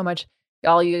love this so much.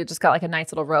 Y'all, you just got like a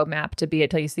nice little roadmap to be it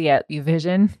till you see it. You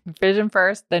vision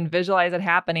first, then visualize it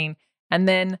happening, and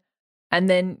then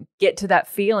get to that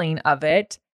feeling of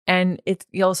it. And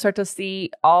you'll start to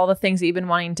see all the things that you've been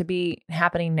wanting to be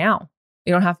happening now.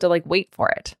 You don't have to wait for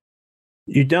it.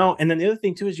 You don't. And then the other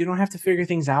thing too is you don't have to figure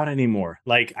things out anymore.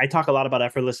 Like, I talk a lot about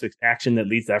effortless action that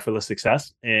leads to effortless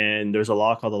success. And there's a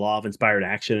law called the law of inspired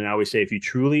action. And I always say, if you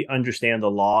truly understand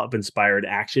the law of inspired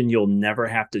action, you'll never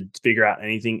have to figure out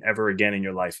anything ever again in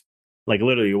your life. Like,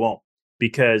 literally you won't.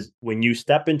 Because when you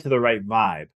step into the right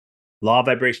vibe, law of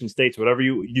vibration states whatever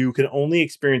you can only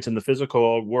experience in the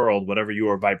physical world, whatever you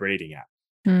are vibrating at.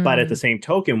 But at the same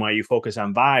token, why you focus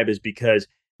on vibe is because,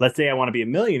 let's say I want to be a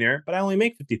millionaire, but I only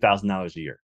make $50,000 a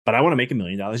year, but I want to make $1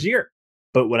 million a year.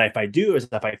 But what if I do is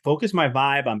if I focus my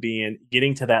vibe on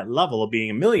getting to that level of being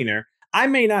a millionaire, I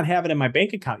may not have it in my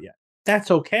bank account yet.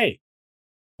 That's okay.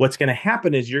 What's going to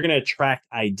happen is you're going to attract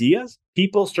ideas,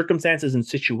 people, circumstances, and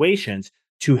situations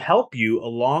to help you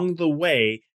along the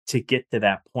way to get to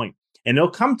that point. And they'll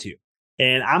come to you.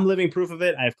 And I'm living proof of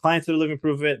it. I have clients that are living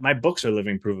proof of it. My books are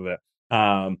living proof of it.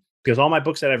 Because all my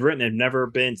books that I've written have never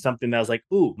been something that was like,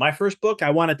 ooh, my first book, I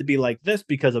want it to be like this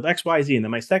because of X, Y, Z. And then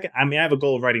my second, I have a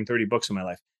goal of writing 30 books in my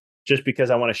life just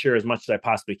because I want to share as much as I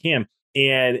possibly can.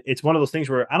 And it's one of those things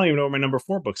where I don't even know where my number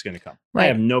 4 book's going to come. Right. I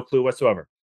have no clue whatsoever,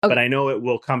 but I know it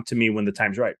will come to me when the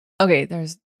time's right. Okay.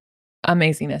 There's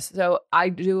amazingness. So I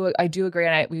do agree.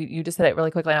 And you just said it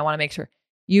really quickly. And I want to make sure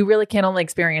you really can only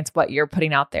experience what you're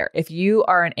putting out there. If you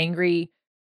are an angry,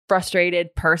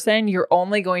 frustrated person, you're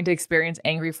only going to experience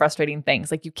angry, frustrating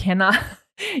things. Like, you cannot,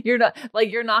 you're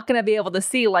not going to be able to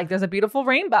see there's a beautiful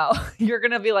rainbow. You're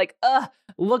going to be like,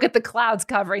 look at the clouds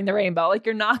covering the rainbow. Like,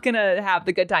 you're not going to have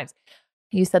the good times.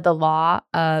 You said the law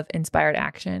of inspired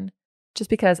action, just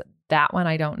because that one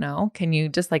I don't know. Can you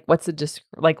just what's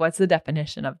the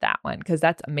definition of that one? Because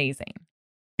that's amazing.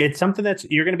 It's something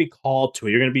you're going to be called to.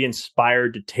 You're going to be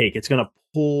inspired to take. It's going to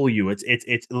pull you.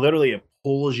 It's literally, it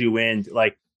pulls you in.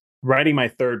 Like, writing my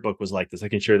 3rd book was like this. I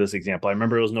can share this example. I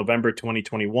remember it was November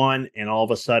 2021, and all of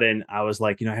a sudden I was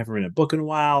like, I haven't written a book in a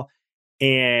while.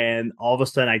 And all of a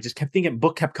sudden I just kept thinking,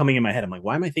 book kept coming in my head. I'm like,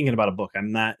 why am I thinking about a book?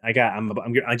 I'm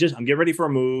getting ready for a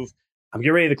move. I'm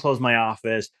getting ready to close my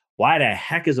office. Why the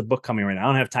heck is a book coming right now? I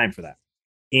don't have time for that.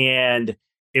 And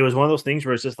it was one of those things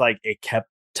where it's just like, it kept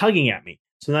tugging at me.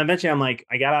 So then eventually I'm like,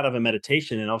 I got out of a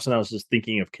meditation, and all of a sudden I was just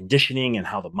thinking of conditioning and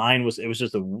how the mind was. It was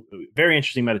just a very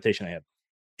interesting meditation I had.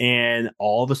 And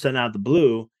all of a sudden, out of the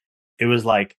blue, it was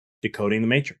like decoding the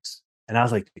matrix. And I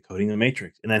was like, decoding the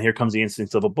matrix. And then here comes the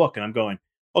instance of a book. And I'm going,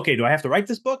 okay, do I have to write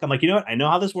this book? I'm like, you know what? I know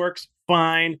how this works.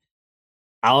 Fine.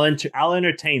 I'll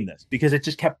entertain this, because it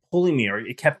just kept pulling me, or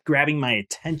it kept grabbing my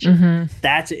attention.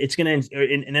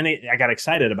 Mm-hmm. And then I got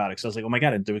excited about it. So I was like, oh my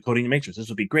God, decoding the matrix. This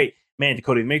would be great. Man,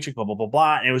 decoding the matrix, blah, blah, blah,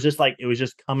 blah. And it was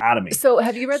just come out of me. So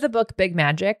have you read the book Big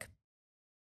Magic?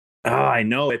 Oh, I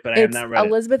know it, but I have not read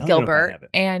Elizabeth Gilbert,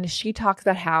 and she talks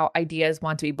about how ideas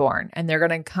want to be born, and they're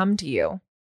going to come to you.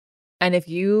 And if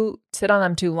you sit on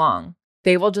them too long,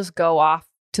 they will just go off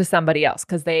to somebody else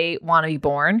because they want to be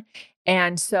born.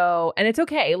 And so, and it's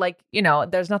okay. Like,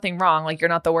 there's nothing wrong. Like, you're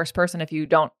not the worst person if you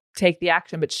don't take the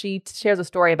action. But she shares a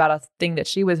story about a thing that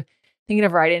she was thinking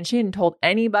of writing. She hadn't told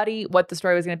anybody what the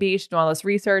story was going to be. She's doing all this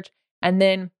research. And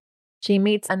then she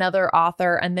meets another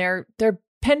author and they're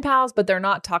pen pals, but they're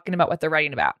not talking about what they're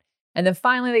writing about. And then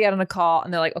finally they get on a call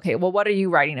and they're like, okay, well, what are you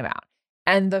writing about?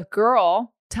 And the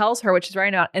girl tells her what she's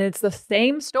writing about. And it's the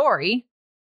same story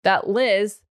that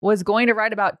Liz was going to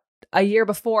write about a year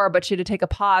before, but she had to take a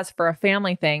pause for a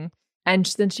family thing. And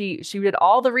then she did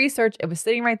all the research. It was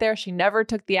sitting right there. She never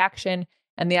took the action.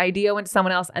 And the idea went to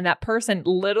someone else. And that person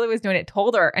literally was doing it,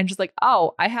 told her. And she's like,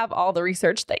 oh, I have all the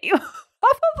research that you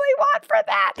probably want for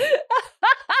that.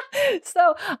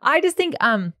 So I just think,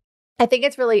 I think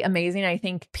it's really amazing. I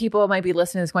think people might be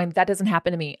listening to this going, that doesn't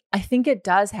happen to me. I think it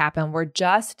does happen. We're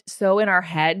just so in our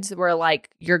heads. We're like,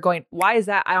 you're going, why is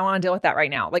that? I don't want to deal with that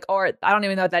right now. Like, or I don't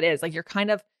even know what that is. Like, you're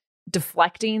kind of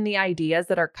deflecting the ideas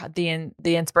that are the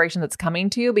inspiration that's coming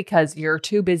to you because you're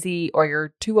too busy or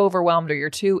you're too overwhelmed or you're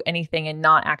too anything and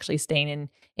not actually staying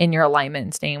in your alignment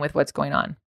and staying with what's going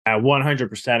on.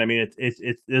 100%. I mean,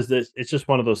 it's just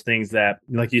one of those things that,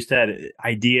 like you said,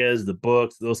 ideas, the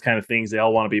books, those kind of things, they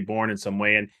all want to be born in some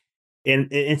way. And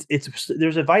it's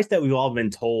there's advice that we've all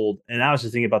been told. And I was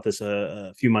just thinking about this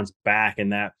a few months back,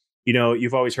 and that,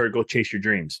 you've always heard, go chase your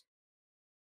dreams,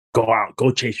 go out, go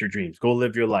chase your dreams, go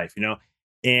live your life,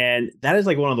 and that is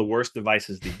like one of the worst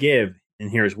advices to give.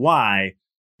 And here's why,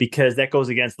 because that goes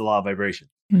against the law of vibration.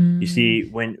 You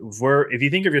see, if you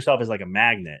think of yourself as like a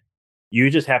magnet, you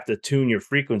just have to tune your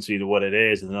frequency to what it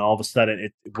is. And then all of a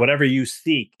sudden, whatever you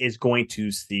seek is going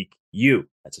to seek you.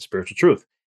 That's a spiritual truth.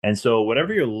 And so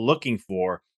whatever you're looking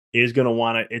for is going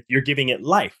to you're giving it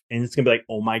life. And it's going to be like,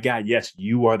 oh my God, yes,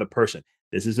 you are the person.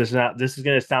 This is going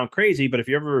to sound crazy, but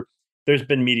there's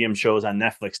been medium shows on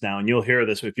Netflix now, and you'll hear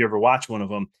this if you ever watch one of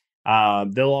them.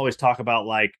 They'll always talk about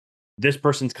like, this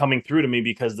person's coming through to me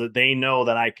because they know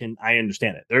that I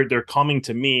understand it. They're coming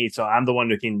to me. So I'm the one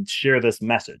who can share this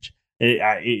message.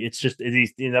 They'll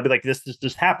be like, this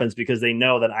just happens because they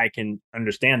know that I can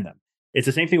understand them. It's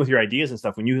the same thing with your ideas and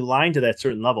stuff. When you align to that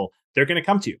certain level, they're going to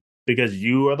come to you because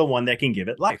you are the one that can give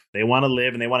it life. They want to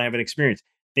live and they want to have an experience.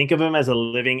 Think of them as a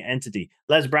living entity.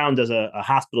 Les Brown does a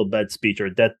hospital bed speech or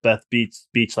a deathbed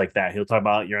speech like that. He'll talk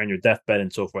about you're on your deathbed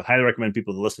and so forth. Highly recommend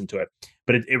people to listen to it.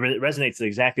 But it resonates to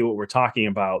exactly what we're talking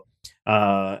about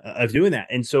of doing that.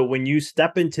 And so when you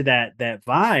step into that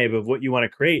vibe of what you want to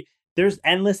create, there's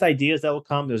endless ideas that will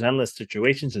come. There's endless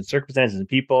situations and circumstances and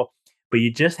people, but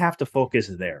you just have to focus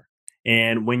there.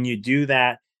 And when you do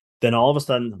that, then all of a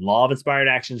sudden, law of inspired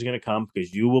action is going to come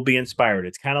because you will be inspired.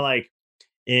 It's kind of like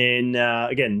in,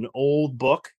 again, an old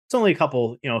book. It's only a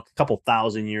couple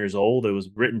thousand years old. It was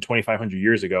written 2,500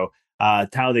 years ago.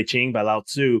 Tao Te Ching by Lao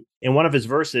Tzu. In one of his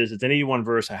verses, it's an 81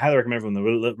 verse. I highly recommend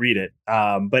everyone to read it.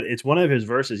 But it's one of his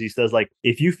verses. He says, like,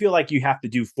 if you feel like you have to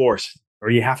do force or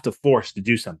you have to force to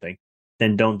do something,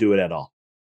 then don't do it at all.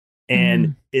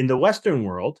 And in the Western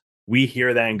world, we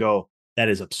hear that and go, that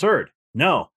is absurd.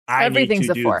 No, everything's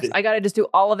a force. I got to just do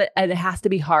all of it. And it has to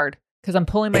be hard because I'm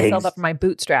pulling myself up from my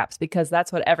bootstraps because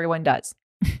that's what everyone does.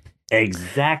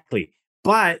 Exactly.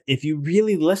 But if you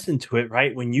really listen to it,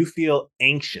 right, when you feel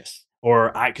anxious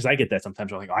because I get that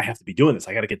sometimes, I'm like, oh, I have to be doing this.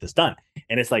 I got to get this done.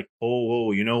 And it's like,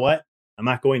 oh, you know what? I'm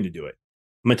not going to do it.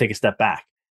 I'm going to take a step back.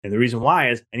 And the reason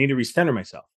why is I need to recenter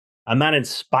myself. I'm not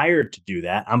inspired to do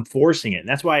that. I'm forcing it. And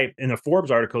that's why in the Forbes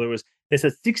article, they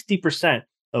said 60%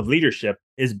 of leadership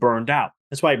is burned out.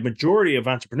 That's why majority of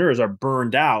entrepreneurs are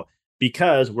burned out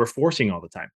because we're forcing all the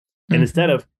time. And instead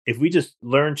of, if we just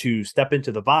learn to step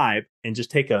into the vibe and just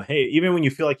take hey, even when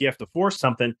you feel like you have to force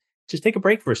something, just take a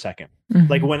break for a second.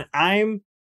 Like when I'm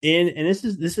and this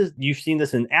is, you've seen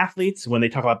this in athletes when they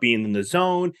talk about being in the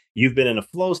zone, you've been in a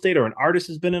flow state, or an artist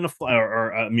has been in a flow,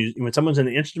 or when someone's in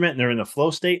the instrument and they're in a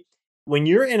flow state. When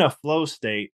you're in a flow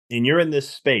state and you're in this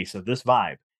space of this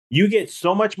vibe, you get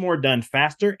so much more done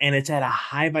faster and it's at a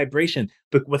high vibration.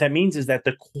 But what that means is that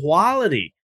the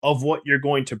quality of what you're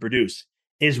going to produce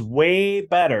is way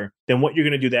better than what you're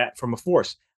going to do that from a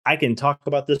force. I can talk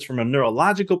about this from a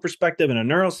neurological perspective and a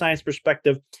neuroscience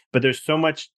perspective, but there's so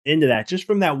much into that. Just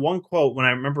from that one quote, when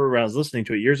I was listening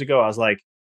to it years ago, I was like,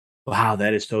 wow,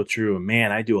 that is so true.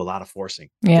 Man, I do a lot of forcing.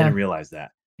 Yeah. I didn't realize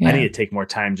that. Yeah. I need to take more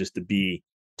time just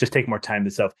take more time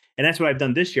to self. And that's what I've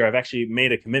done this year. I've actually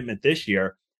made a commitment this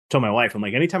year to my wife. I'm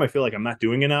like, anytime I feel like I'm not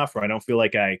doing enough, or I don't feel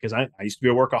like because I used to be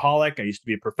a workaholic. I used to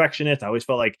be a perfectionist. I always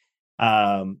felt like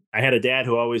I had a dad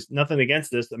who always, nothing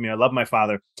against this. I mean, I love my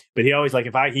father, but he always, like,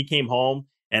 he came home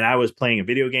and I was playing a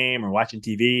video game or watching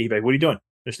TV, he'd be like, what are you doing?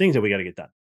 There's things that we got to get done.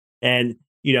 And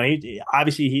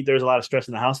There's a lot of stress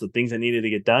in the house, the things that needed to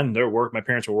get done. My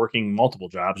parents were working multiple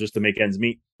jobs just to make ends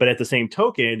meet. But at the same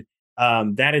token,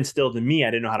 that instilled in me,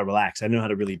 I didn't know how to relax. I didn't know how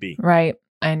to really be. Right.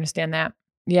 I understand that.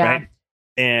 Yeah. Right.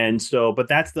 And so, but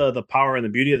that's the power and the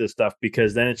beauty of this stuff,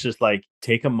 because then it's just like,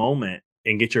 take a moment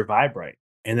and get your vibe right.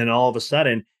 And then all of a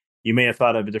sudden you may have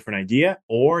thought of a different idea,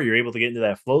 or you're able to get into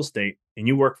that flow state and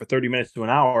you work for 30 minutes to an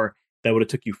hour that would have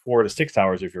took you 4 to 6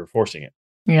 hours if you were forcing it.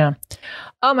 Yeah.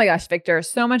 Oh my gosh, Victor,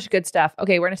 so much good stuff.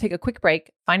 Okay, we're going to take a quick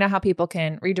break, find out how people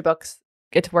can read your books,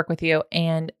 get to work with you,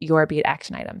 and your Be It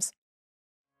action items.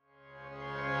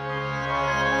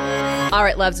 All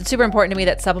right, loves, it's super important to me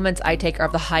that supplements I take are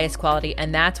of the highest quality,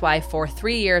 and that's why for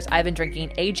 3 years I've been drinking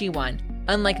AG1.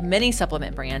 Unlike many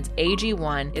supplement brands,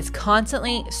 AG1 is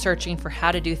constantly searching for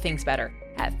how to do things better.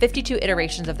 At 52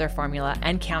 iterations of their formula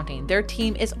and counting, their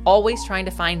team is always trying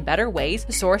to find better ways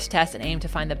to source, test, and aim to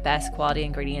find the best quality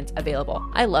ingredients available.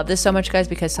 I love this so much, guys,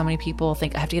 because so many people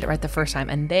think I have to get it right the first time,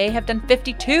 and they have done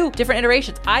 52 different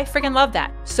iterations. I freaking love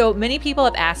that. So many people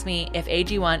have asked me if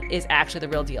AG1 is actually the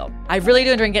real deal. I really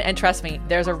do drink it, and trust me,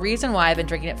 there's a reason why I've been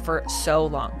drinking it for so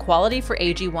long. Quality for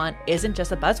AG1 isn't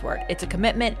just a buzzword. It's a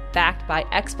commitment backed by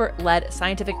expert-led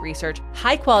scientific research,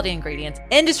 high-quality ingredients,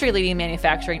 industry-leading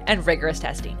manufacturing, and rigorous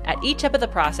testing. At each step of the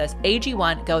process,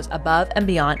 AG1 goes above and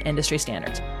beyond industry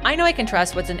standards. I know I can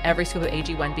trust what's in every scoop of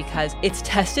AG1 because it's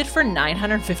tested for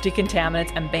 950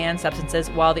 contaminants and banned substances,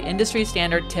 while the industry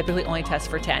standard typically only tests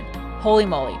for 10. Holy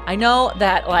moly. I know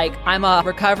that I'm a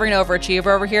recovering overachiever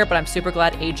over here, but I'm super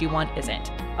glad AG1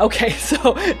 isn't. Okay,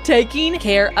 so taking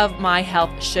care of my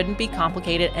health shouldn't be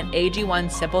complicated, and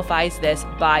AG1 simplifies this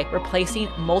by replacing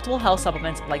multiple health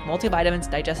supplements like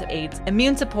multivitamins, digestive aids,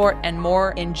 immune support, and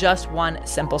more in just one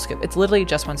simple scoop. It's literally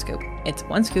just one scoop. It's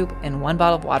one scoop in one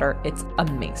bottle of water. It's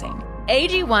amazing.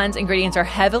 AG1's ingredients are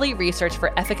heavily researched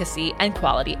for efficacy and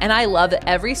quality, and I love that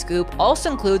every scoop also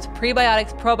includes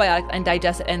prebiotics, probiotics, and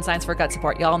digestive enzymes for gut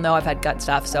support. Y'all know I've had gut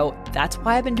stuff, so that's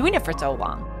why I've been doing it for so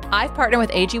long. I've partnered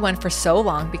with AG1 for so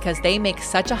long because they make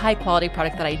such a high quality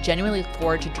product that I genuinely look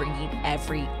forward to drinking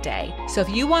every day. So if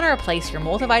you want to replace your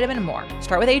multivitamin and more,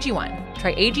 start with AG1.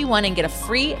 Try AG1 and get a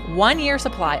free 1-year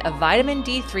supply of vitamin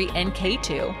D3 and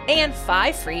K2 and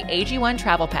 5 free AG1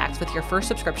 travel packs with your first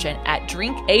subscription at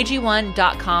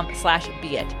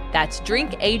drinkag1.com/beit. That's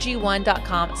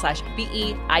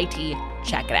drinkag1.com/BEIT.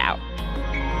 Check it out.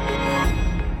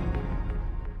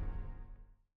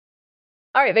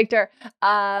 All right, Victor,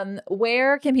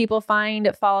 where can people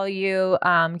follow you,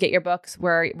 get your books?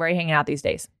 Where are you hanging out these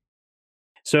days?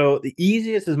 So the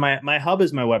easiest is my hub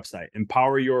is my website,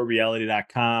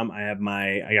 empoweryourreality.com.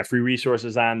 I got free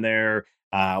resources on there,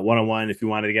 one-on-one if you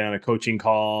wanted to get on a coaching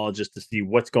call just to see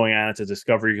what's going on. It's a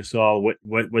discovery call,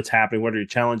 what's happening, what are your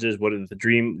challenges, what are the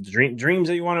dreams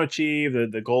that you want to achieve,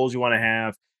 the goals you want to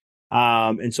have,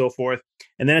 and so forth.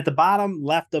 And then at the bottom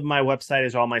left of my website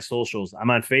is all my socials. I'm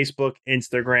on Facebook,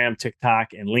 Instagram,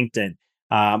 TikTok, and LinkedIn.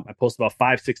 I post about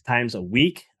 5-6 times a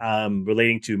week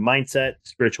relating to mindset,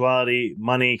 spirituality,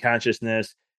 money,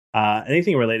 consciousness,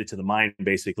 anything related to the mind,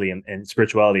 basically, and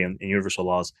spirituality and universal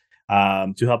laws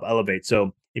to help elevate.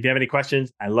 So if you have any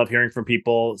questions, I love hearing from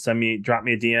people. Drop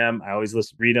me a DM. I always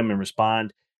read them and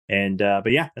respond. And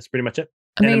but yeah, that's pretty much it.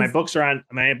 Amazing. And then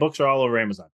my books are all over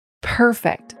Amazon.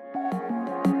 Perfect.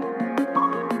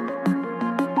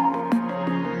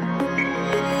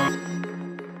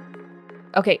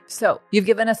 Okay, so you've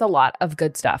given us a lot of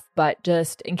good stuff, but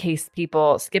just in case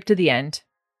people skip to the end,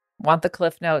 want the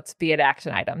Cliff Notes, Be It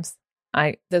action items.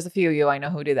 There's a few of you I know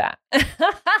who do that.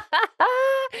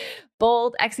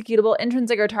 Bold, executable,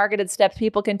 intrinsic, or targeted steps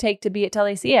people can take to be it till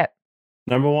they see it.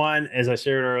 Number one, as I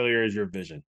shared earlier, is your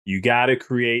vision. You got to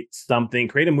create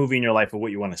a movie in your life of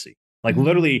what you want to see.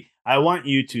 Literally, I want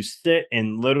you to sit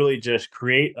and literally just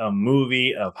create a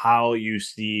movie of how you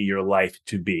see your life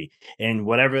to be. And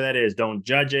whatever that is, don't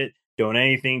judge it, don't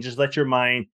anything. Just let your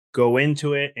mind go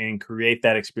into it and create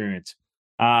that experience.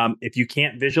 If you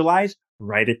can't visualize,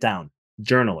 write it down,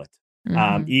 journal it.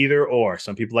 Either or.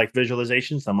 Some people like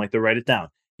visualization, some like to write it down.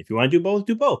 If you want to do both,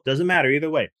 do both. Doesn't matter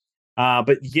either way.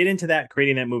 But get into that,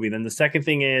 creating that movie. Then the second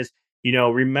thing is,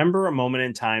 remember a moment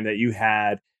in time that you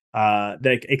had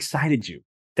that excited you,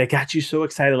 that got you so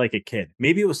excited like a kid.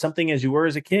 Maybe it was something as you were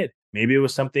as a kid. Maybe it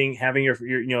was something having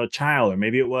your child, or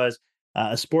maybe it was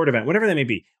a sport event, whatever that may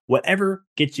be. Whatever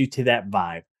gets you to that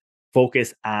vibe,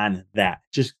 focus on that.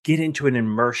 Just get into it and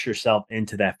immerse yourself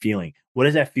into that feeling. What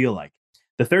does that feel like?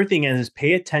 The third thing is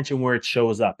pay attention where it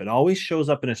shows up. It always shows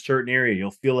up in a certain area.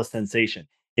 You'll feel a sensation.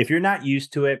 If you're not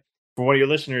used to it, for one of your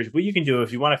listeners, what you can do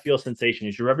if you want to feel sensation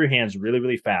is you rub your hands really,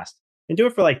 really fast and do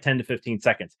it for 10 to 15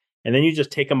 seconds. And then you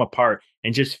just take them apart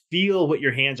and just feel what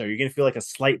your hands are. You're going to feel like a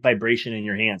slight vibration in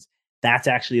your hands. That's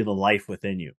actually the life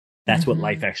within you. That's what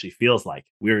life actually feels like.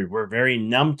 We're very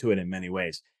numb to it in many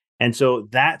ways. And so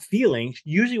that feeling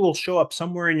usually will show up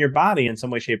somewhere in your body in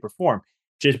some way, shape, or form.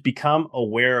 Just become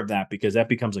aware of that, because that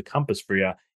becomes a compass for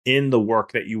you in the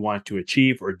work that you want to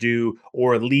achieve or do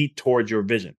or lead towards your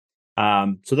vision.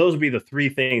 So those would be the 3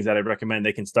 things that I recommend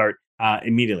they can start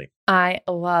immediately. I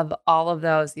love all of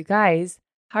those. You guys,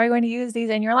 how are you going to use these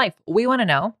in your life? We want to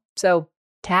know. So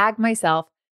tag myself,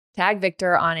 tag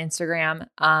Victor on Instagram,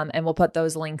 and we'll put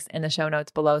those links in the show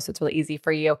notes below, so it's really easy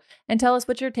for you. And tell us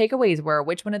what your takeaways were,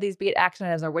 which one of these Be It action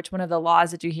items or which one of the laws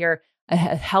that you hear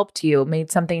helped you,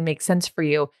 made something make sense for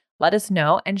you. Let us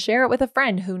know and share it with a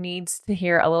friend who needs to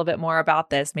hear a little bit more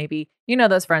about this. Maybe,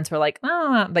 those friends who are like,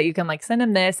 but you can send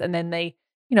them this, and then they,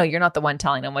 you're not the one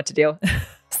telling them what to do.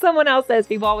 Someone else says,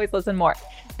 people always listen more.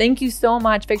 Thank you so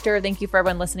much, Victor. Thank you for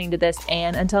everyone listening to this.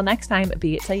 And until next time,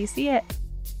 be it till you see it.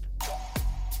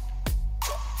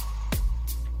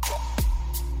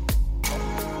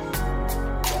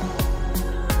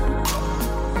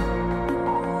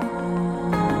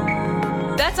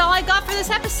 That's all I got for this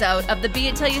episode of the Be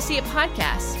It Till You See It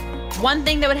podcast. One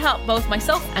thing that would help both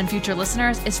myself and future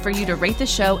listeners is for you to rate the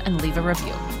show and leave a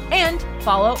review. And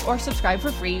follow or subscribe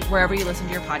for free wherever you listen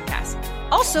to your podcast.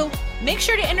 Also, make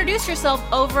sure to introduce yourself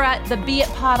over at the Be It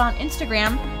Pod on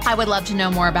Instagram. I would love to know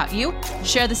more about you.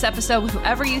 Share this episode with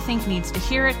whoever you think needs to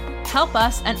hear it. Help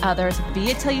us and others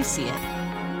be it till you see it.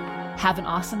 Have an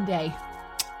awesome day.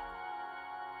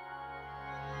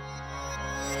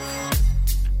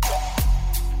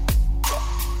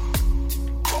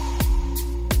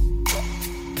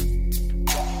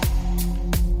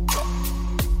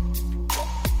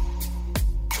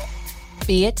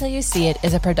 Be It Till You See It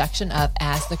is a production of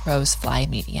As the Crows Fly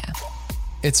Media.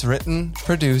 It's written,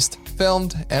 produced,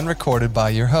 filmed, and recorded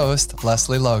by your host,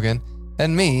 Leslie Logan,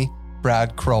 and me,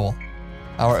 Brad Crowell.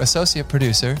 Our associate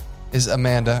producer is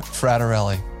Amanda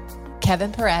Fraterelli.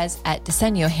 Kevin Perez at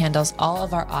Disenyo handles all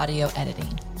of our audio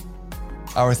editing.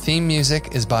 Our theme music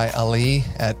is by Ali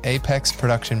at Apex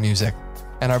Production Music,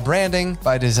 and our branding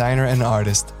by designer and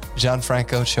artist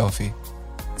Gianfranco Cioffi.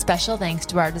 Special thanks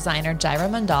to our designer, Jaira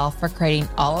Mandal, for creating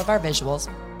all of our visuals,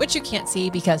 which you can't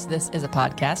see because this is a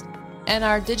podcast, and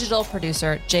our digital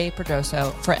producer, Jay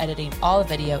Pedroso, for editing all the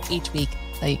video each week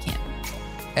so you can.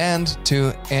 And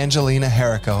to Angelina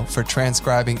Herrico for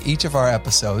transcribing each of our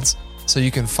episodes so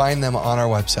you can find them on our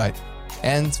website.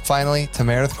 And finally, to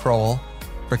Meredith Crowell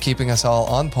for keeping us all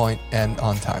on point and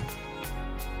on time.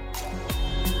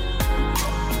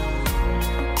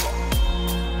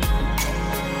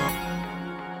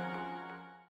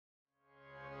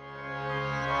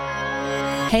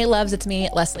 Hey loves, it's me,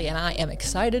 Leslie, and I am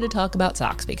excited to talk about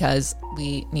socks because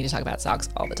we need to talk about socks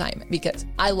all the time because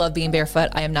I love being barefoot.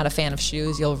 I am not a fan of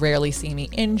shoes. You'll rarely see me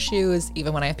in shoes.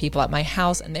 Even when I have people at my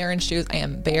house and they're in shoes, I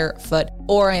am barefoot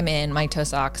or I'm in my toe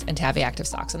socks and Tavi Active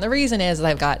socks. And the reason is that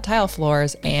I've got tile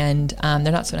floors and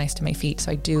they're not so nice to my feet.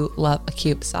 So I do love a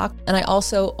cute sock. And I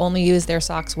also only use their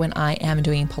socks when I am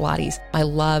doing Pilates. I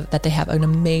love that they have an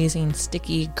amazing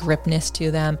sticky gripness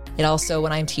to them. It also,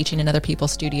 when I'm teaching in other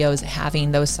people's studios,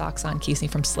 having those socks on keeps me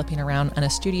from slipping around in a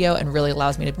studio and really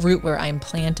allows me to root where I'm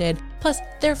planted. Plus,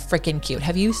 they're freaking cute.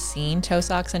 Have you seen toe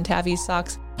socks and Tavi's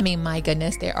socks? I mean, my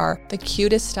goodness, they are the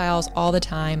cutest styles all the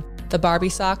time. The Barbie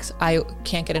socks, I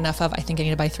can't get enough of. I think I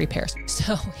need to buy 3 pairs.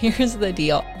 So here's the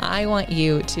deal. I want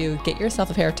you to get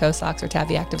yourself a pair of toe socks or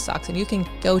Tavi Active socks, and you can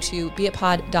go to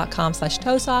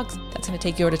beitpod.com/toe socks. That's going to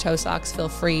take you over to toe socks. Feel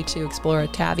free to explore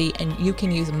Tavi, and you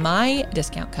can use my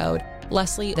discount code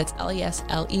Leslie, that's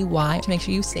Lesley, to make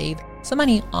sure you save some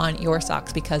money on your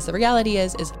socks, because the reality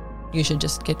is you should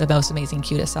just get the most amazing,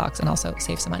 cutest socks and also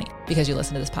save some money because you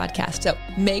listen to this podcast. So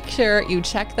make sure you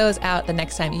check those out the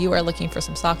next time you are looking for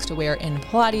some socks to wear in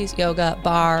Pilates, yoga,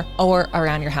 bar, or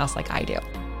around your house like I do.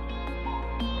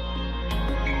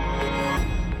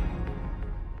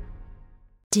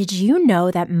 Did you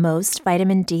know that most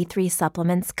vitamin D3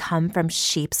 supplements come from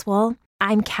sheep's wool?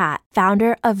 I'm Kat,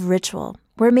 founder of Ritual.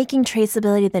 We're making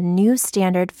traceability the new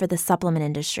standard for the supplement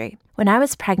industry. When I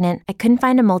was pregnant, I couldn't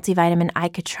find a multivitamin I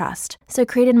could trust, so I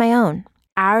created my own.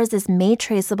 Ours is made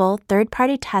traceable,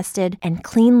 third-party tested, and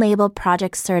clean label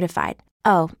project certified.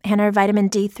 Oh, and our vitamin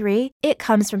D3? It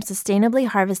comes from sustainably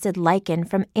harvested lichen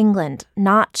from England,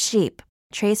 not sheep.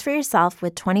 Trace for yourself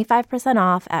with 25%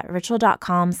 off at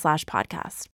ritual.com/podcast.